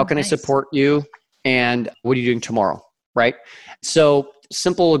 How can I support you? And what are you doing tomorrow? Right? So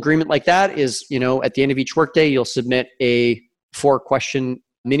simple agreement like that is, at the end of each workday, you'll submit a 4-question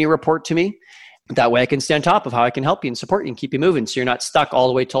mini report to me. That way I can stay on top of how I can help you and support you and keep you moving, so you're not stuck all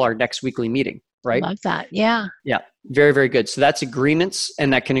the way till our next weekly meeting. Right? Love that. Yeah. Yeah. Very, very good. So that's agreements.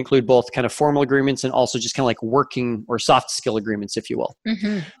 And that can include both kind of formal agreements and also just kind of working or soft skill agreements, if you will.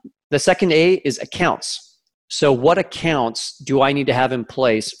 Mm-hmm. The second A is accounts. So what accounts do I need to have in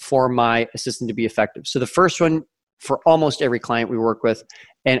place for my assistant to be effective? So the first one for almost every client we work with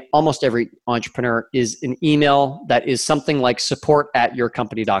and almost every entrepreneur is an email that is something like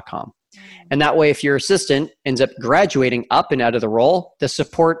support@yourcompany.com. And that way, if your assistant ends up graduating up and out of the role, the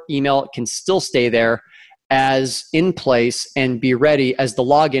support email can still stay there as in place and be ready as the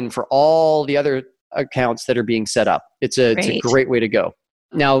login for all the other accounts that are being set up. It's a great way to go.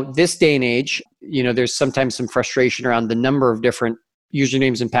 Now, this day and age, there's sometimes some frustration around the number of different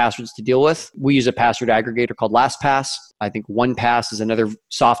usernames and passwords to deal with. We use a password aggregator called LastPass. I think OnePass is another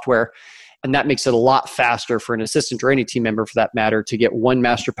software. And that makes it a lot faster for an assistant or any team member for that matter to get one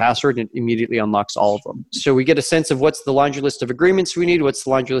master password, and it immediately unlocks all of them. So we get a sense of what's the laundry list of agreements we need, what's the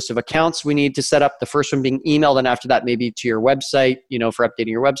laundry list of accounts we need to set up. The first one being email, then after that maybe to your website, for updating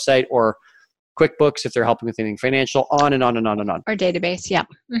your website, or QuickBooks if they're helping with anything financial, on and on and on and on. Or database, yeah.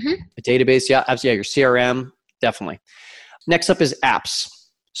 A database, yeah, absolutely. Yeah, your CRM, definitely. Next up is apps.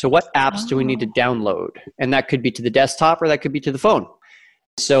 So what apps do we need to download? And that could be to the desktop or that could be to the phone.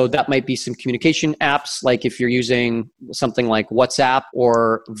 So that might be some communication apps, like if you're using something like WhatsApp,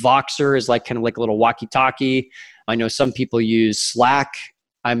 or Voxer is like kind of like a little walkie-talkie. I know some people use Slack.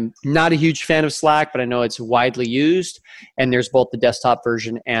 I'm not a huge fan of Slack, but I know it's widely used. And there's both the desktop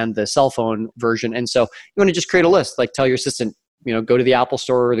version and the cell phone version. And so you want to just create a list, like tell your assistant, go to the Apple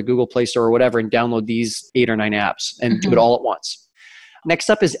Store or the Google Play Store or whatever and download these 8 or 9 apps and do it all at once. Next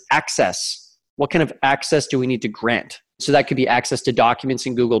up is access. What kind of access do we need to grant? So that could be access to documents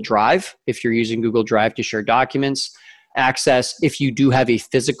in Google Drive, if you're using Google Drive to share documents. Access, if you do have a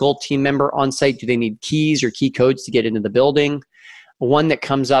physical team member on site, do they need keys or key codes to get into the building? One that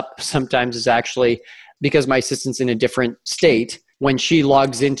comes up sometimes is actually, because my assistant's in a different state, when she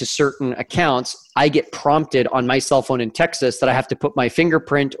logs into certain accounts, I get prompted on my cell phone in Texas that I have to put my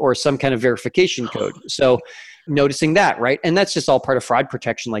fingerprint or some kind of verification code. So noticing that, right? And that's just all part of fraud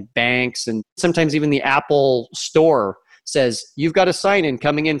protection, like banks, and sometimes even the Apple Store says, you've got a sign in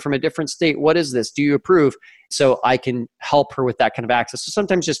coming in from a different state. What is this? Do you approve? So I can help her with that kind of access. So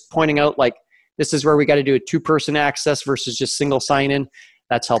sometimes just pointing out, like, this is where we got to do a 2-person access versus just single sign in.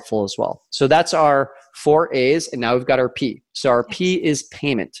 That's helpful as well. So that's our 4 A's. And now we've got our P. So our P is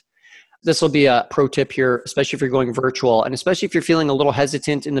payment. This will be a pro tip here, especially if you're going virtual, and especially if you're feeling a little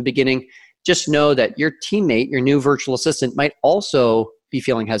hesitant in the beginning. Just know that your teammate, your new virtual assistant, might also be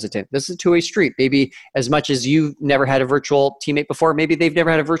feeling hesitant. This is a two-way street. Maybe as much as you've never had a virtual teammate before, maybe they've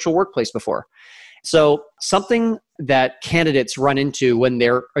never had a virtual workplace before. So something that candidates run into when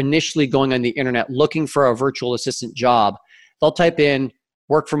they're initially going on the internet looking for a virtual assistant job, they'll type in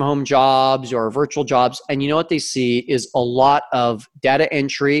work from home jobs or virtual jobs. And you know what they see is a lot of data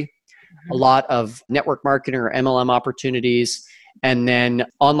entry, a lot of network marketing or MLM opportunities, and then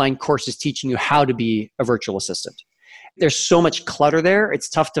online courses teaching you how to be a virtual assistant. There's so much clutter there. It's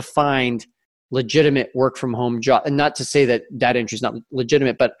tough to find legitimate work from home job. And not to say that data entry is not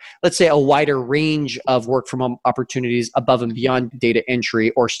legitimate, but let's say a wider range of work from home opportunities above and beyond data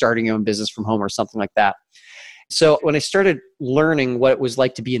entry or starting your own business from home or something like that. So when I started learning what it was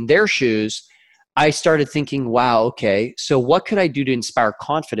like to be in their shoes, I started thinking, wow, okay, so what could I do to inspire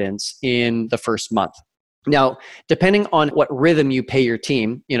confidence in the first month? Now, depending on what rhythm you pay your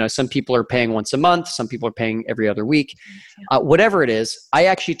team, some people are paying once a month, some people are paying every other week, whatever it is, I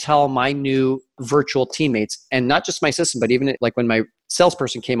actually tell my new virtual teammates, and not just my assistant, but even like when my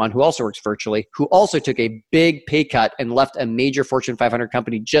salesperson came on who also works virtually, who also took a big pay cut and left a major Fortune 500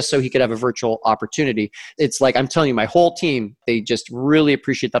 company just so he could have a virtual opportunity. It's like, I'm telling you, my whole team, they just really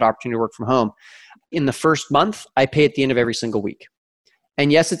appreciate that opportunity to work from home. In the first month, I pay at the end of every single week.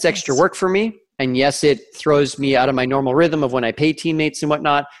 And yes, it's extra work for me. And yes, it throws me out of my normal rhythm of when I pay teammates and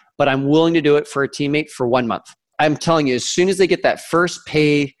whatnot, but I'm willing to do it for a teammate for 1 month. I'm telling you, as soon as they get that first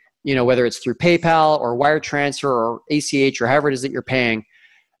pay, whether it's through PayPal or wire transfer or ACH or however it is that you're paying,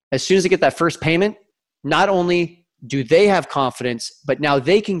 as soon as they get that first payment, not only do they have confidence, but now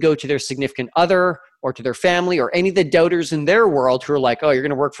they can go to their significant other or to their family or any of the doubters in their world who are like, oh, you're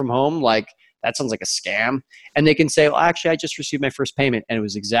going to work from home? Like, that sounds like a scam. And they can say, well, actually, I just received my first payment and it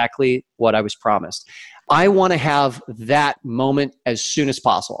was exactly what I was promised. I want to have that moment as soon as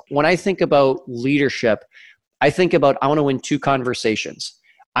possible. When I think about leadership, I think about, I want to win 2 conversations.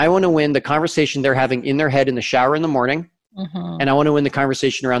 I want to win the conversation they're having in their head in the shower in the morning. And I want to win the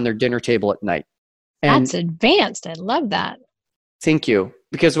conversation around their dinner table at night. And that's advanced. I love that. Thank you.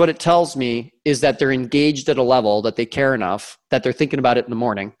 Because what it tells me is that they're engaged at a level that they care enough, that they're thinking about it in the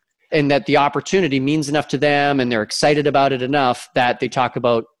morning, and that the opportunity means enough to them and they're excited about it enough that they talk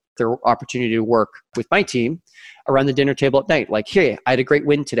about their opportunity to work with my team around the dinner table at night. Like, hey, I had a great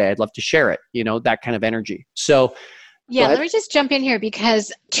win today. I'd love to share it. That kind of energy. So yeah, let me just jump in here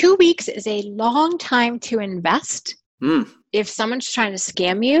because 2 weeks is a long time to invest. If someone's trying to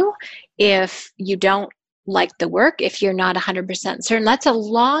scam you, if you don't like the work, if you're not 100% certain, that's a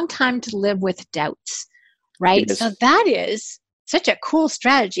long time to live with doubts, right? So that is such a cool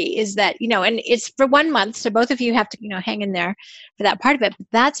strategy, is that, and it's for 1 month. So both of you have to, hang in there for that part of it. But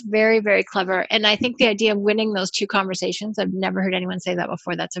that's very, very clever. And I think the idea of winning those 2 conversations, I've never heard anyone say that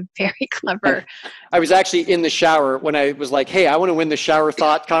before. That's a very clever. I was actually in the shower when I was like, hey, I want to win the shower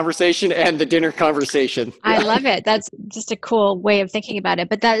thought conversation and the dinner conversation. I love it. That's just a cool way of thinking about it.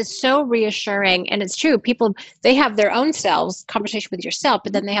 But that is so reassuring. And it's true. People, they have their own selves, conversation with yourself,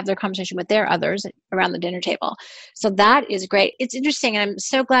 but then they have their conversation with their others around the dinner table. So that is great. It's interesting. And I'm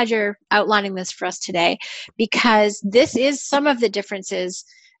so glad you're outlining this for us today, because this is some of the differences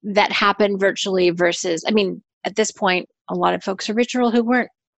that happen virtually versus, I mean, at this point, a lot of folks are virtual who weren't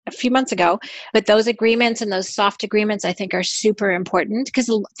a few months ago, but those agreements and those soft agreements, I think, are super important because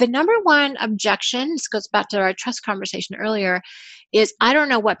the number one objection, this goes back to our trust conversation earlier, is I don't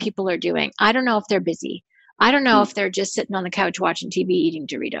know what people are doing. I don't know if they're busy. I don't know if they're just sitting on the couch watching TV, eating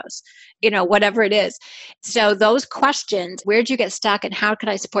Doritos, whatever it is. So those questions, where'd you get stuck and how could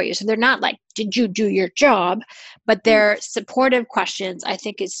I support you? So they're not like, did you do your job? But they're supportive questions, I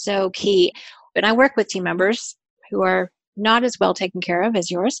think is so key. And I work with team members who are not as well taken care of as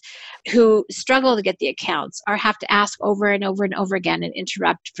yours, who struggle to get the accounts or have to ask over and over and over again and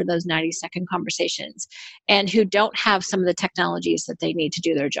interrupt for those 90-second conversations, and who don't have some of the technologies that they need to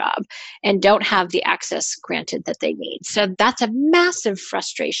do their job and don't have the access granted that they need. So that's a massive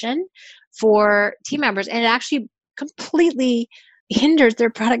frustration for team members, and it actually completely hinders their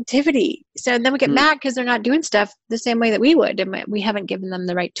productivity. So then we get mad because they're not doing stuff the same way that we would, and we haven't given them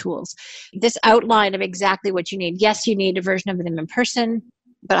the right tools. This outline of exactly what you need. Yes, you need a version of them in person,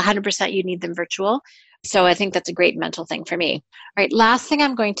 but 100% you need them virtual. So I think that's a great mental thing for me. All right, last thing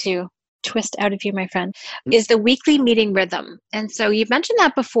I'm going to twist out of you, my friend, is the weekly meeting rhythm. And so you've mentioned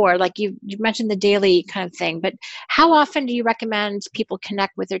that before, like you've mentioned the daily kind of thing, but how often do you recommend people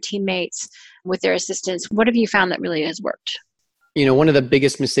connect with their teammates, with their assistants? What have you found that really has worked? One of the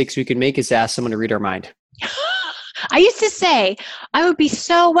biggest mistakes we could make is ask someone to read our mind. I used to say I would be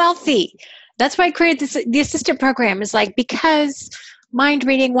so wealthy. That's why I created the assistant program, is like, because Mind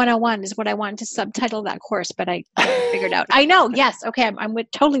Reading 101 is what I wanted to subtitle that course, but I figured out. I know. Yes. Okay. I'm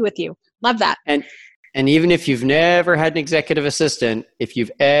totally with you. Love that. And even if you've never had an executive assistant, if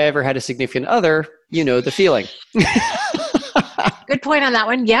you've ever had a significant other, you know the feeling. Good point on that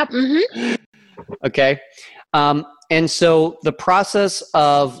one. Yep. Mm-hmm. Okay. And so the process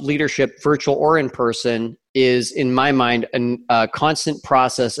of leadership, virtual or in person, is, in my mind, a constant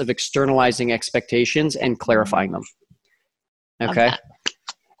process of externalizing expectations and clarifying them. Okay.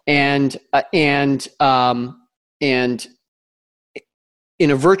 And in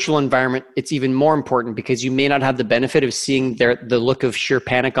a virtual environment, it's even more important because you may not have the benefit of seeing the look of sheer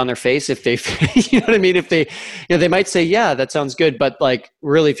panic on their face. If they, you know what I mean? If they, they might say, yeah, that sounds good. But like,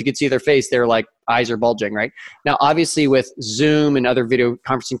 really, if you could see their face, they're like, eyes are bulging, right? Now, obviously with Zoom and other video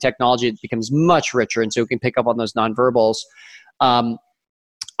conferencing technology, it becomes much richer. And so we can pick up on those nonverbals.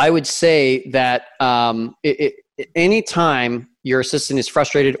 I would say that anytime your assistant is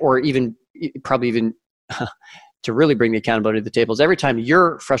frustrated, or even probably even to really bring the accountability to the table, is every time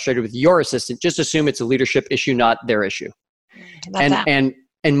you're frustrated with your assistant, just assume it's a leadership issue, not their issue. And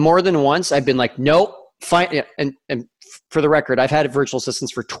more than once, I've been like, nope, fine. And for the record, I've had virtual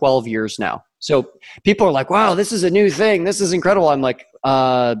assistants for 12 years now. So people are like, wow, this is a new thing. This is incredible. I'm like,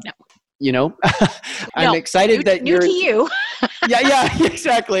 no. I'm excited that you're new to you. yeah,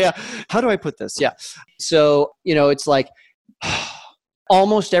 exactly. Yeah. How do I put this? Yeah. So, it's like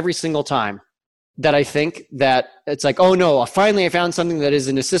almost every single time that I think that it's like, oh no, finally I found something that is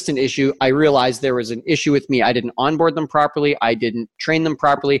an assistant issue. I realized there was an issue with me. I didn't onboard them properly. I didn't train them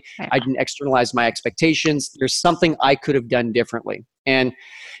properly. I didn't externalize my expectations. There's something I could have done differently. And,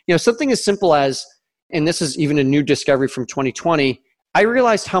 something as simple as, and this is even a new discovery from 2020, I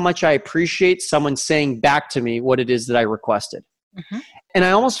realized how much I appreciate someone saying back to me what it is that I requested. Mm-hmm. And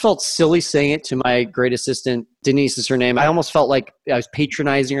I almost felt silly saying it to my great assistant, Denise is her name. I almost felt like I was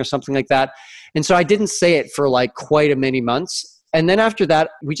patronizing or something like that. And so I didn't say it for like quite a many months. And then after that,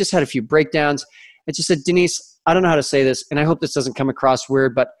 we just had a few breakdowns. I just said, Denise, I don't know how to say this, and I hope this doesn't come across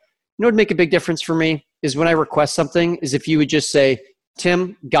weird, but what would make a big difference for me is when I request something, is if you would just say,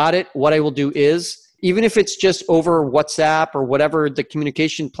 Tim, got it. What I will do is, even if it's just over WhatsApp or whatever the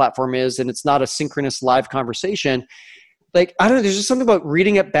communication platform is, and it's not a synchronous live conversation, like, I don't know, there's just something about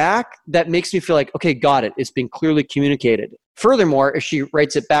reading it back that makes me feel like, okay, got it. It's been clearly communicated. Furthermore, if she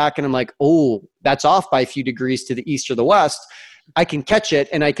writes it back and I'm like, oh, that's off by a few degrees to the east or the west, I can catch it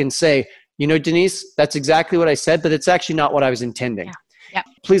and I can say, Denise, that's exactly what I said, but it's actually not what I was intending. Yeah. Yep.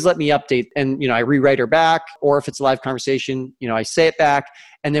 Please let me update. And, I rewrite her back, or if it's a live conversation, I say it back,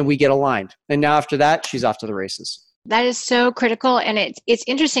 and then we get aligned. And now after that, she's off to the races. That is so critical. And it's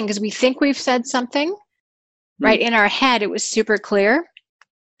interesting because we think we've said something, right? In our head, it was super clear,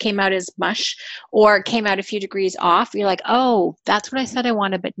 came out as mush, or came out a few degrees off. You're like, oh, that's what I said I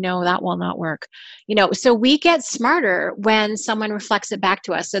wanted, but no, that will not work. So we get smarter when someone reflects it back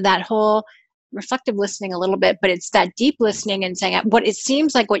to us. So that whole reflective listening a little bit, but it's that deep listening and saying what it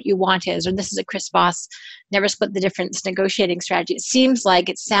seems like what you want is, or this is a Chris Voss, never split the difference negotiating strategy. It seems like,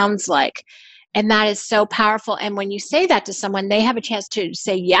 it sounds like, and that is so powerful. And when you say that to someone, they have a chance to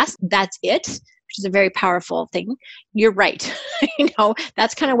say, yes, that's it. which is a very powerful thing. You're right.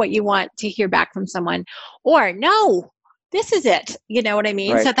 That's kind of what you want to hear back from someone. Or no, this is it. You know what I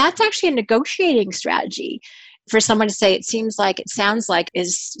mean? Right. So that's actually a negotiating strategy for someone to say, it sounds like,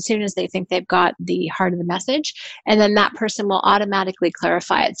 as soon as they think they've got the heart of the message, and then that person will automatically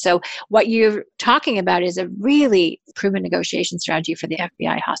clarify it. So what you're talking about is a really proven negotiation strategy for the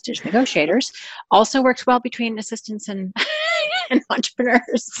FBI hostage negotiators. Also works well between assistants and, and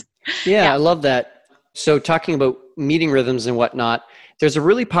entrepreneurs. Yeah, I love that. So talking about meeting rhythms and whatnot, there's a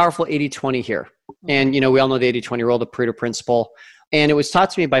really powerful 80-20 here. And, we all know the 80-20 rule, the Pareto principle. And it was taught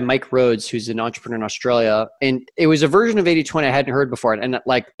to me by Mike Rhodes, who's an entrepreneur in Australia. And it was a version of 80-20 I hadn't heard before. And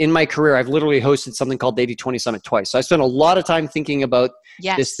like in my career, I've literally hosted something called the 80-20 Summit twice. So I spent a lot of time thinking about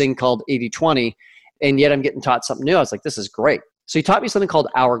this thing called 80-20. And yet I'm getting taught something new. I was like, this is great. So he taught me something called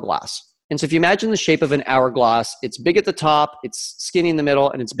hourglass. And so if you imagine the shape of an hourglass, it's big at the top, it's skinny in the middle,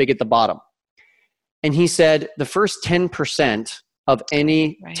 and it's big at the bottom. And he said the first 10% of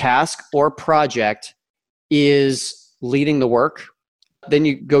any task or project is leading the work. Then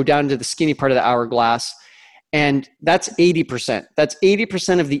you go down to the skinny part of the hourglass, and that's 80%. That's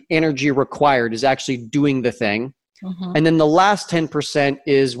 80% of the energy required is actually doing the thing. Mm-hmm. And then the last 10%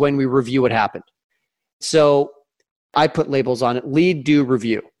 is when we review what happened. So I put labels on it: lead, do,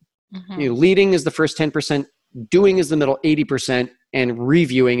 review. Mm-hmm. Leading is the first 10%, doing is the middle 80%, and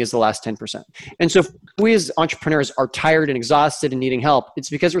reviewing is the last 10%. And so if we as entrepreneurs are tired and exhausted and needing help, it's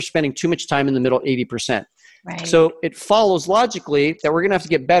because we're spending too much time in the middle 80%. Right. So it follows logically that we're going to have to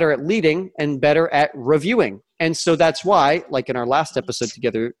get better at leading and better at reviewing. And so that's why, like in our last episode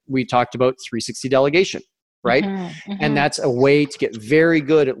together, we talked about 360 delegation, right? Mm-hmm, mm-hmm. And that's a way to get very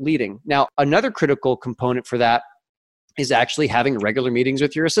good at leading. Now, another critical component for that is actually having regular meetings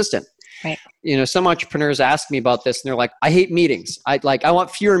with your assistant. Right. Some entrepreneurs ask me about this and they're like, I hate meetings. I want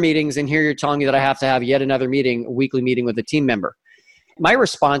fewer meetings. And here you're telling me that I have to have yet another meeting, a weekly meeting with a team member. My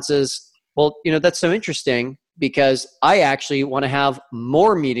response is, well, that's so interesting because I actually want to have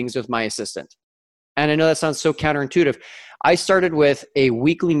more meetings with my assistant. And I know that sounds so counterintuitive. I started with a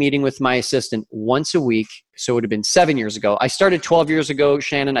weekly meeting with my assistant once a week. So it would have been 7 years ago. I started 12 years ago,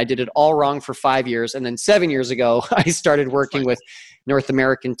 Shannon. I did it all wrong for 5 years. And then 7 years ago, I started working with North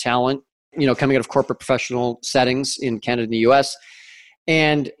American talent, coming out of corporate professional settings in Canada and the US.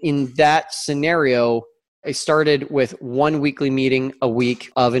 And in that scenario, I started with one weekly meeting a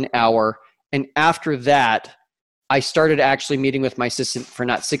week of an hour. And after that, I started actually meeting with my assistant for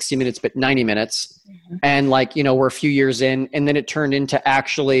not 60 minutes, but 90 minutes. Mm-hmm. And we're a few years in, and then it turned into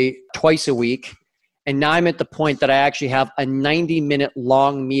actually twice a week. And now I'm at the point that I actually have a 90-minute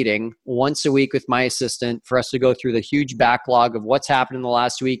long meeting once a week with my assistant for us to go through the huge backlog of what's happened in the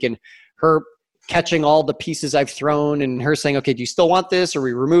last week, and her catching all the pieces I've thrown and her saying, okay, do you still want this? Are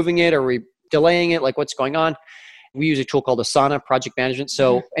we removing it? Are we delaying it? Like, what's going on? We use a tool called Asana, project management.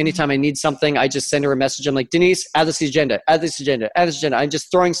 So anytime I need something, I just send her a message. I'm like, Denise, add this agenda, add this agenda, add this agenda. I'm just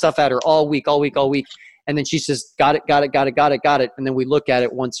throwing stuff at her all week. And then she says, got it. And then we look at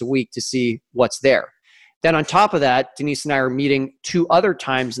it once a week to see what's there. Then on top of that, Denise and I are meeting 2 other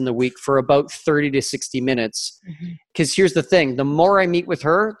times in the week for about 30 to 60 minutes. Because here's the thing, the more I meet with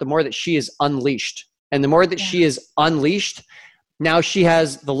her, the more that she is unleashed. And the more that she is unleashed, now she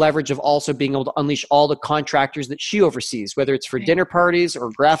has the leverage of also being able to unleash all the contractors that she oversees, whether it's for dinner parties or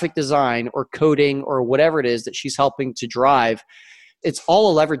graphic design or coding or whatever it is that she's helping to drive. It's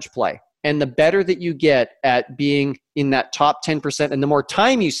all a leverage play. And the better that you get at being in that top 10%, and the more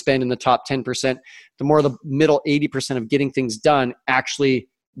time you spend in the top 10%, the more the middle 80% of getting things done actually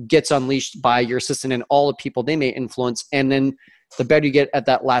gets unleashed by your assistant and all the people they may influence. And then the better you get at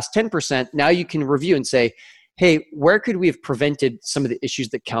that last 10%, now you can review and say, hey, where could we have prevented some of the issues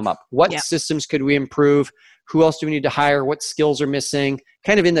that come up? What systems could we improve? Who else do we need to hire? What skills are missing?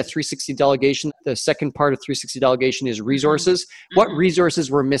 Kind of in the 360 delegation, the second part of 360 delegation is resources. What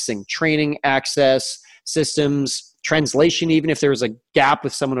resources were missing? Training, access, systems, translation, even if there was a gap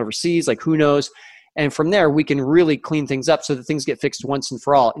with someone overseas, like who knows? And from there, we can really clean things up so that things get fixed once and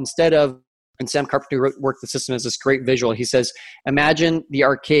for all. Instead of, and Sam Carpenter worked the system as this great visual. He says, imagine the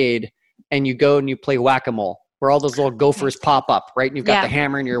arcade and you go and you play whack-a-mole, where all those little gophers pop up, right? And you've got the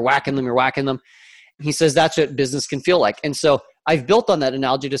hammer and you're whacking them. He says that's what business can feel like. And so I've built on that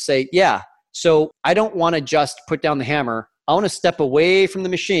analogy to say, so I don't want to just put down the hammer. I want to step away from the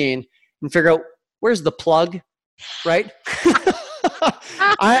machine and figure out where's the plug, right?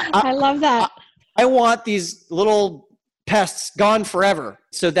 I love that. I want these little pests gone forever.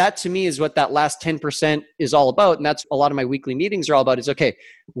 So that to me is what that last 10% is all about. And that's a lot of my weekly meetings are all about is, okay,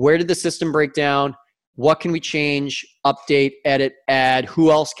 where did the system break down? What can we change, update, edit, add?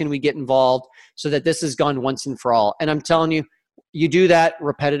 Who else can we get involved so that this is gone once and for all? And I'm telling you, you do that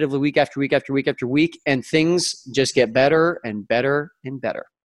repetitively week after week after week after week, and things just get better and better and better.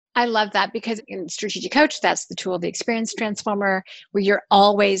 I love that, because in Strategic Coach, that's the tool, the Experience Transformer, where you're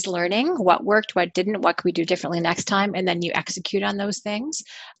always learning what worked, what didn't, what can we do differently next time, and then you execute on those things.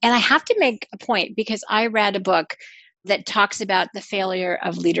 And I have to make a point, because I read a book that talks about the failure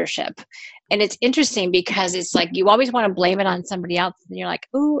of leadership. And it's interesting because it's like you always want to blame it on somebody else. And you're like,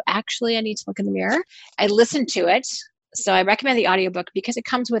 oh, actually, I need to look in the mirror. I listened to it. So I recommend the audiobook because it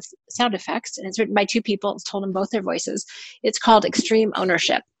comes with sound effects, and it's written by two people. It's told in both their voices. It's called Extreme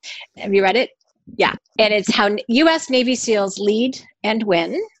Ownership. Have you read it? Yeah. And it's how U.S. Navy SEALs lead and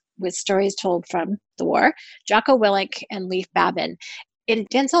win, with stories told from the war. Jocko Willink and Leif Babin. And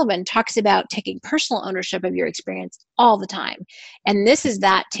Dan Sullivan talks about taking personal ownership of your experience all the time. And this is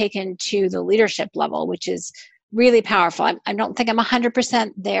that taken to the leadership level, which is really powerful. I don't think I'm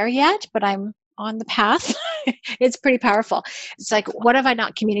 100% there yet, but I'm on the path. It's pretty powerful. It's like, what have I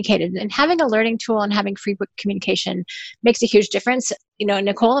not communicated? And having a learning tool and having free communication makes a huge difference. You know,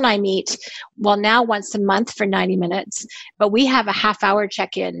 Nicole and I meet, well, now once a month for 90 minutes, but we have a half-hour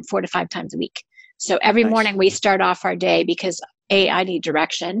check-in 4 to 5 times a week. So every morning we start off our day because A, I need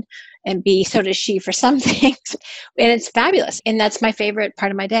direction, and B, so does she for some things. And it's fabulous. And that's my favorite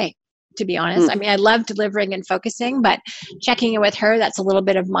part of my day, to be honest. I mean, I love delivering and focusing, but checking in with her, that's a little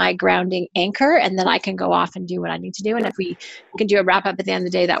bit of my grounding anchor. And then I can go off and do what I need to do. And if we can do a wrap up at the end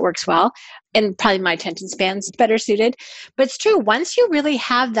of the day, that works well. And probably my attention span's better suited. But it's true, once you really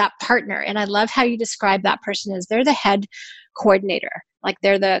have that partner, and I love how you describe that person as they're the head coordinator. Like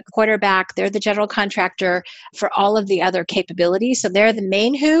they're the quarterback, they're the general contractor for all of the other capabilities. So they're the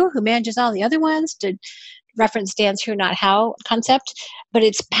main who manages all the other ones, to reference Dan's who, not how concept. But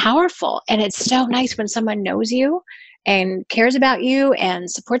it's powerful. And it's so nice when someone knows you and cares about you and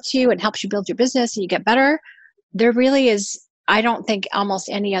supports you and helps you build your business and you get better. There really is, I don't think, almost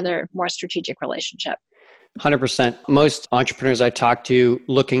any other more strategic relationship. 100%. Most entrepreneurs I talk to,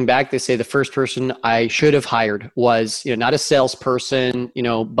 looking back, they say the first person I should have hired was, not a salesperson,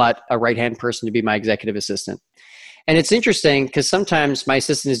 but a right-hand person to be my executive assistant. And it's interesting because sometimes my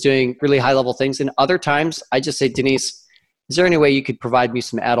assistant is doing really high-level things, and other times I just say, Denise, is there any way you could provide me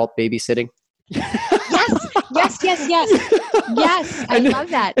some adult babysitting? Yes. I love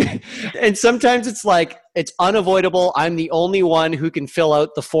that. And sometimes it's like, it's unavoidable. I'm the only one who can fill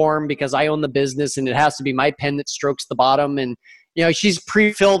out the form because I own the business, and it has to be my pen that strokes the bottom. And, she's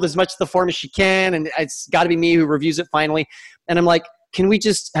pre-filled as much of the form as she can, and it's got to be me who reviews it finally. And I'm like, can we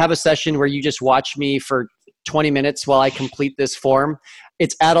just have a session where you just watch me for 20 minutes while I complete this form?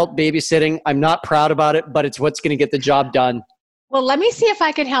 It's adult babysitting. I'm not proud about it, but it's what's going to get the job done. Well, let me see if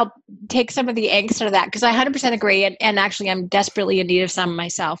I can help take some of the angst out of that, because I 100% agree. And actually, I'm desperately in need of some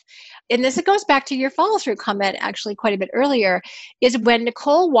myself. And this goes back to your follow-through comment actually quite a bit earlier, is when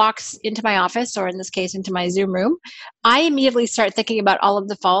Nicole walks into my office, or in this case, into my Zoom room, I immediately start thinking about all of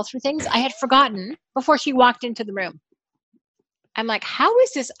the follow-through things I had forgotten before she walked into the room. I'm like, how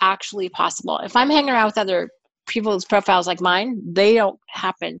is this actually possible? If I'm hanging around with other people's profiles like mine, they don't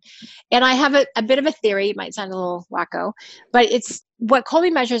happen. And I have a bit of a theory. It might sound a little wacko, but it's what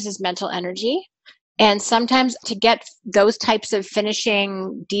Kolbe measures is mental energy. And sometimes to get those types of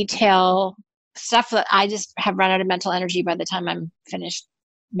finishing detail stuff that I just have run out of mental energy by the time I'm finished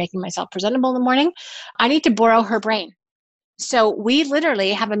making myself presentable in the morning, I need to borrow her brain. So we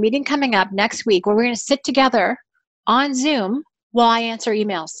literally have a meeting coming up next week where we're going to sit together on Zoom while I answer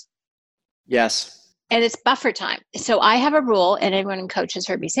emails. Yes. And it's buffer time. So I have a rule, and everyone in Coach has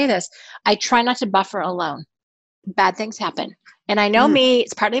heard me say this. I try not to buffer alone. Bad things happen. And I know me,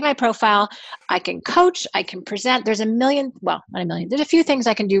 it's partly my profile. I can coach, I can present. There's not a million. There's a few things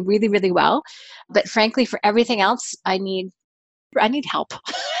I can do really, really well. But frankly, for everything else, I need help.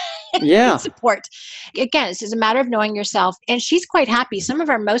 Yeah. Support. Again, it's just a matter of knowing yourself. And she's quite happy. Some of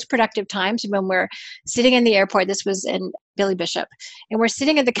our most productive times when we're sitting in the airport, this was in Billy Bishop, and we're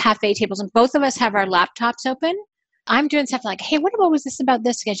sitting at the cafe tables and both of us have our laptops open. I'm doing something like, hey, what was this about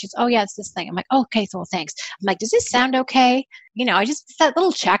this again? She's, oh yeah, it's this thing. I'm like, oh, okay, so thanks. I'm like, does this sound okay? I just that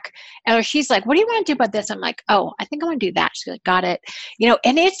little check. And she's like, what do you want to do about this? I'm like, oh, I think I want to do that. She's like, got it.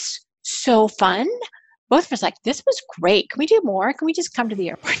 And it's so fun. Both of us like, this was great. Can we do more? Can we just come to the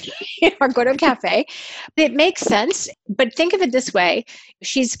airport or go to a cafe? It makes sense. But think of it this way.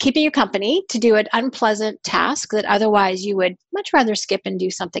 She's keeping you company to do an unpleasant task that otherwise you would much rather skip and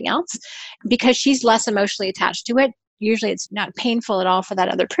do something else, because she's less emotionally attached to it. Usually it's not painful at all for that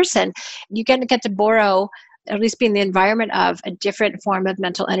other person. You get to borrow at least be in the environment of a different form of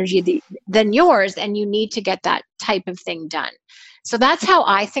mental energy than yours, and you need to get that type of thing done. So that's how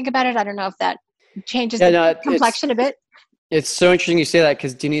I think about it. I don't know if that changes the complexion a bit. It's so interesting you say that,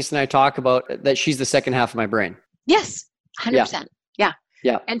 because Denise and I talk about that she's the second half of my brain. Yes, 100%.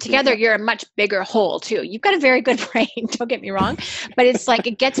 Yeah. And together you're a much bigger whole too. You've got a very good brain, don't get me wrong, but it's like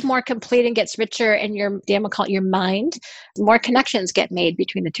it gets more complete and gets richer, and your mind, more connections get made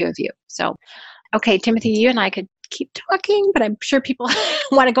between the two of you. So, okay, Timothy, you and I could keep talking, but I'm sure people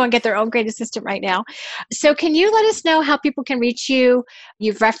want to go and get their own great assistant right now. So can you let us know how people can reach you?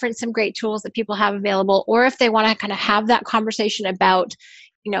 You've referenced some great tools that people have available, or if they want to kind of have that conversation about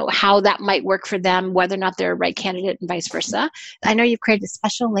how that might work for them, whether or not they're a right candidate and vice versa. I know you've created a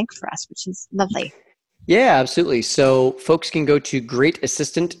special link for us, which is lovely. Yeah, absolutely. So folks can go to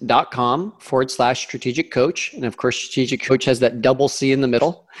greatassistant.com/strategic coach. And of course, strategic coach has that double C in the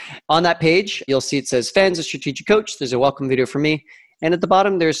middle. On that page, you'll see it says fans of strategic coach. There's a welcome video from me. And at the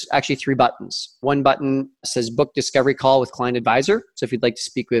bottom, there's actually 3 buttons. One button says book discovery call with client advisor. So if you'd like to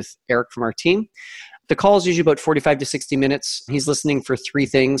speak with Eric from our team, the call is usually about 45 to 60 minutes. He's listening for 3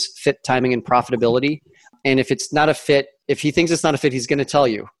 things: fit, timing, and profitability. And if it's not a fit, if he thinks it's not a fit, he's going to tell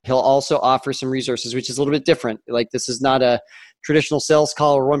you. He'll also offer some resources, which is a little bit different. Like, this is not a traditional sales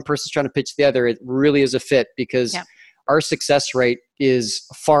call where one person's trying to pitch the other. It really is a fit, because our success rate is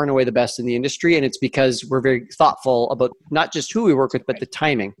far and away the best in the industry. And it's because we're very thoughtful about not just who we work with, but the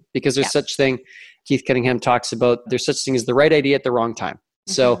timing, because there's such thing, Keith Cunningham talks about, there's such thing as the right idea at the wrong time.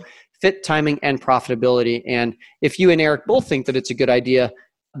 Mm-hmm. So fit, timing, and profitability. And if you and Eric both think that it's a good idea,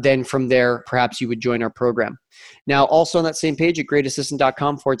 then from there, perhaps you would join our program. Now, also on that same page at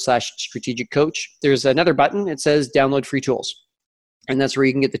greatassistant.com/strategic coach, there's another button. It says download free tools. And that's where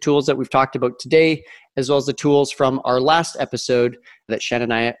you can get the tools that we've talked about today, as well as the tools from our last episode that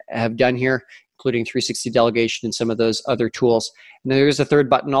Shannon and I have done here, including 360 delegation and some of those other tools. And there's a third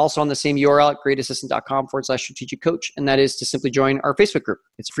button also on the same URL at greatassistant.com/strategic coach. And that is to simply join our Facebook group.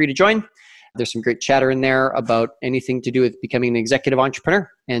 It's free to join. There's some great chatter in there about anything to do with becoming an executive entrepreneur.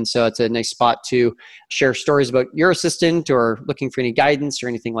 And so it's a nice spot to share stories about your assistant or looking for any guidance or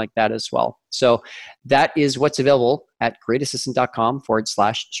anything like that as well. So that is what's available at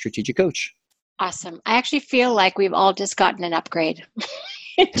greatassistant.com/strategic coach. Awesome. I actually feel like we've all just gotten an upgrade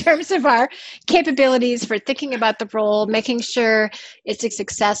in terms of our capabilities for thinking about the role, making sure it's a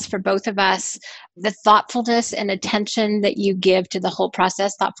success for both of us. The thoughtfulness and attention that you give to the whole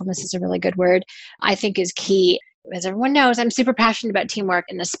process, thoughtfulness is a really good word, I think is key. As everyone knows, I'm super passionate about teamwork,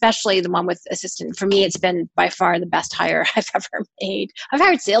 and especially the one with assistant. For me, it's been by far the best hire I've ever made. I've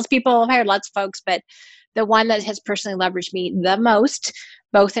hired salespeople, I've hired lots of folks, but the one that has personally leveraged me the most,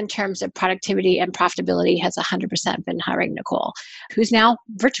 both in terms of productivity and profitability, has 100% been hiring Nicole, who's now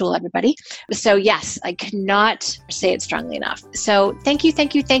virtual, everybody. So yes, I cannot say it strongly enough. So thank you,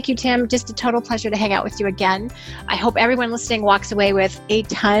 Tim. Just a total pleasure to hang out with you again. I hope everyone listening walks away with a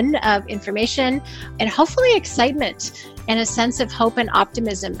ton of information and hopefully excitement and a sense of hope and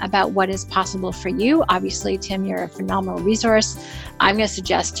optimism about what is possible for you. Obviously, Tim, you're a phenomenal resource. I'm going to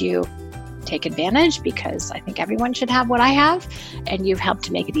suggest you take advantage, because I think everyone should have what I have, and you've helped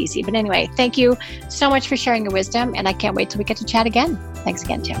to make it easy. But anyway, thank you so much for sharing your wisdom, and I can't wait till we get to chat again. Thanks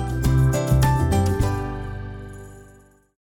again, Tim.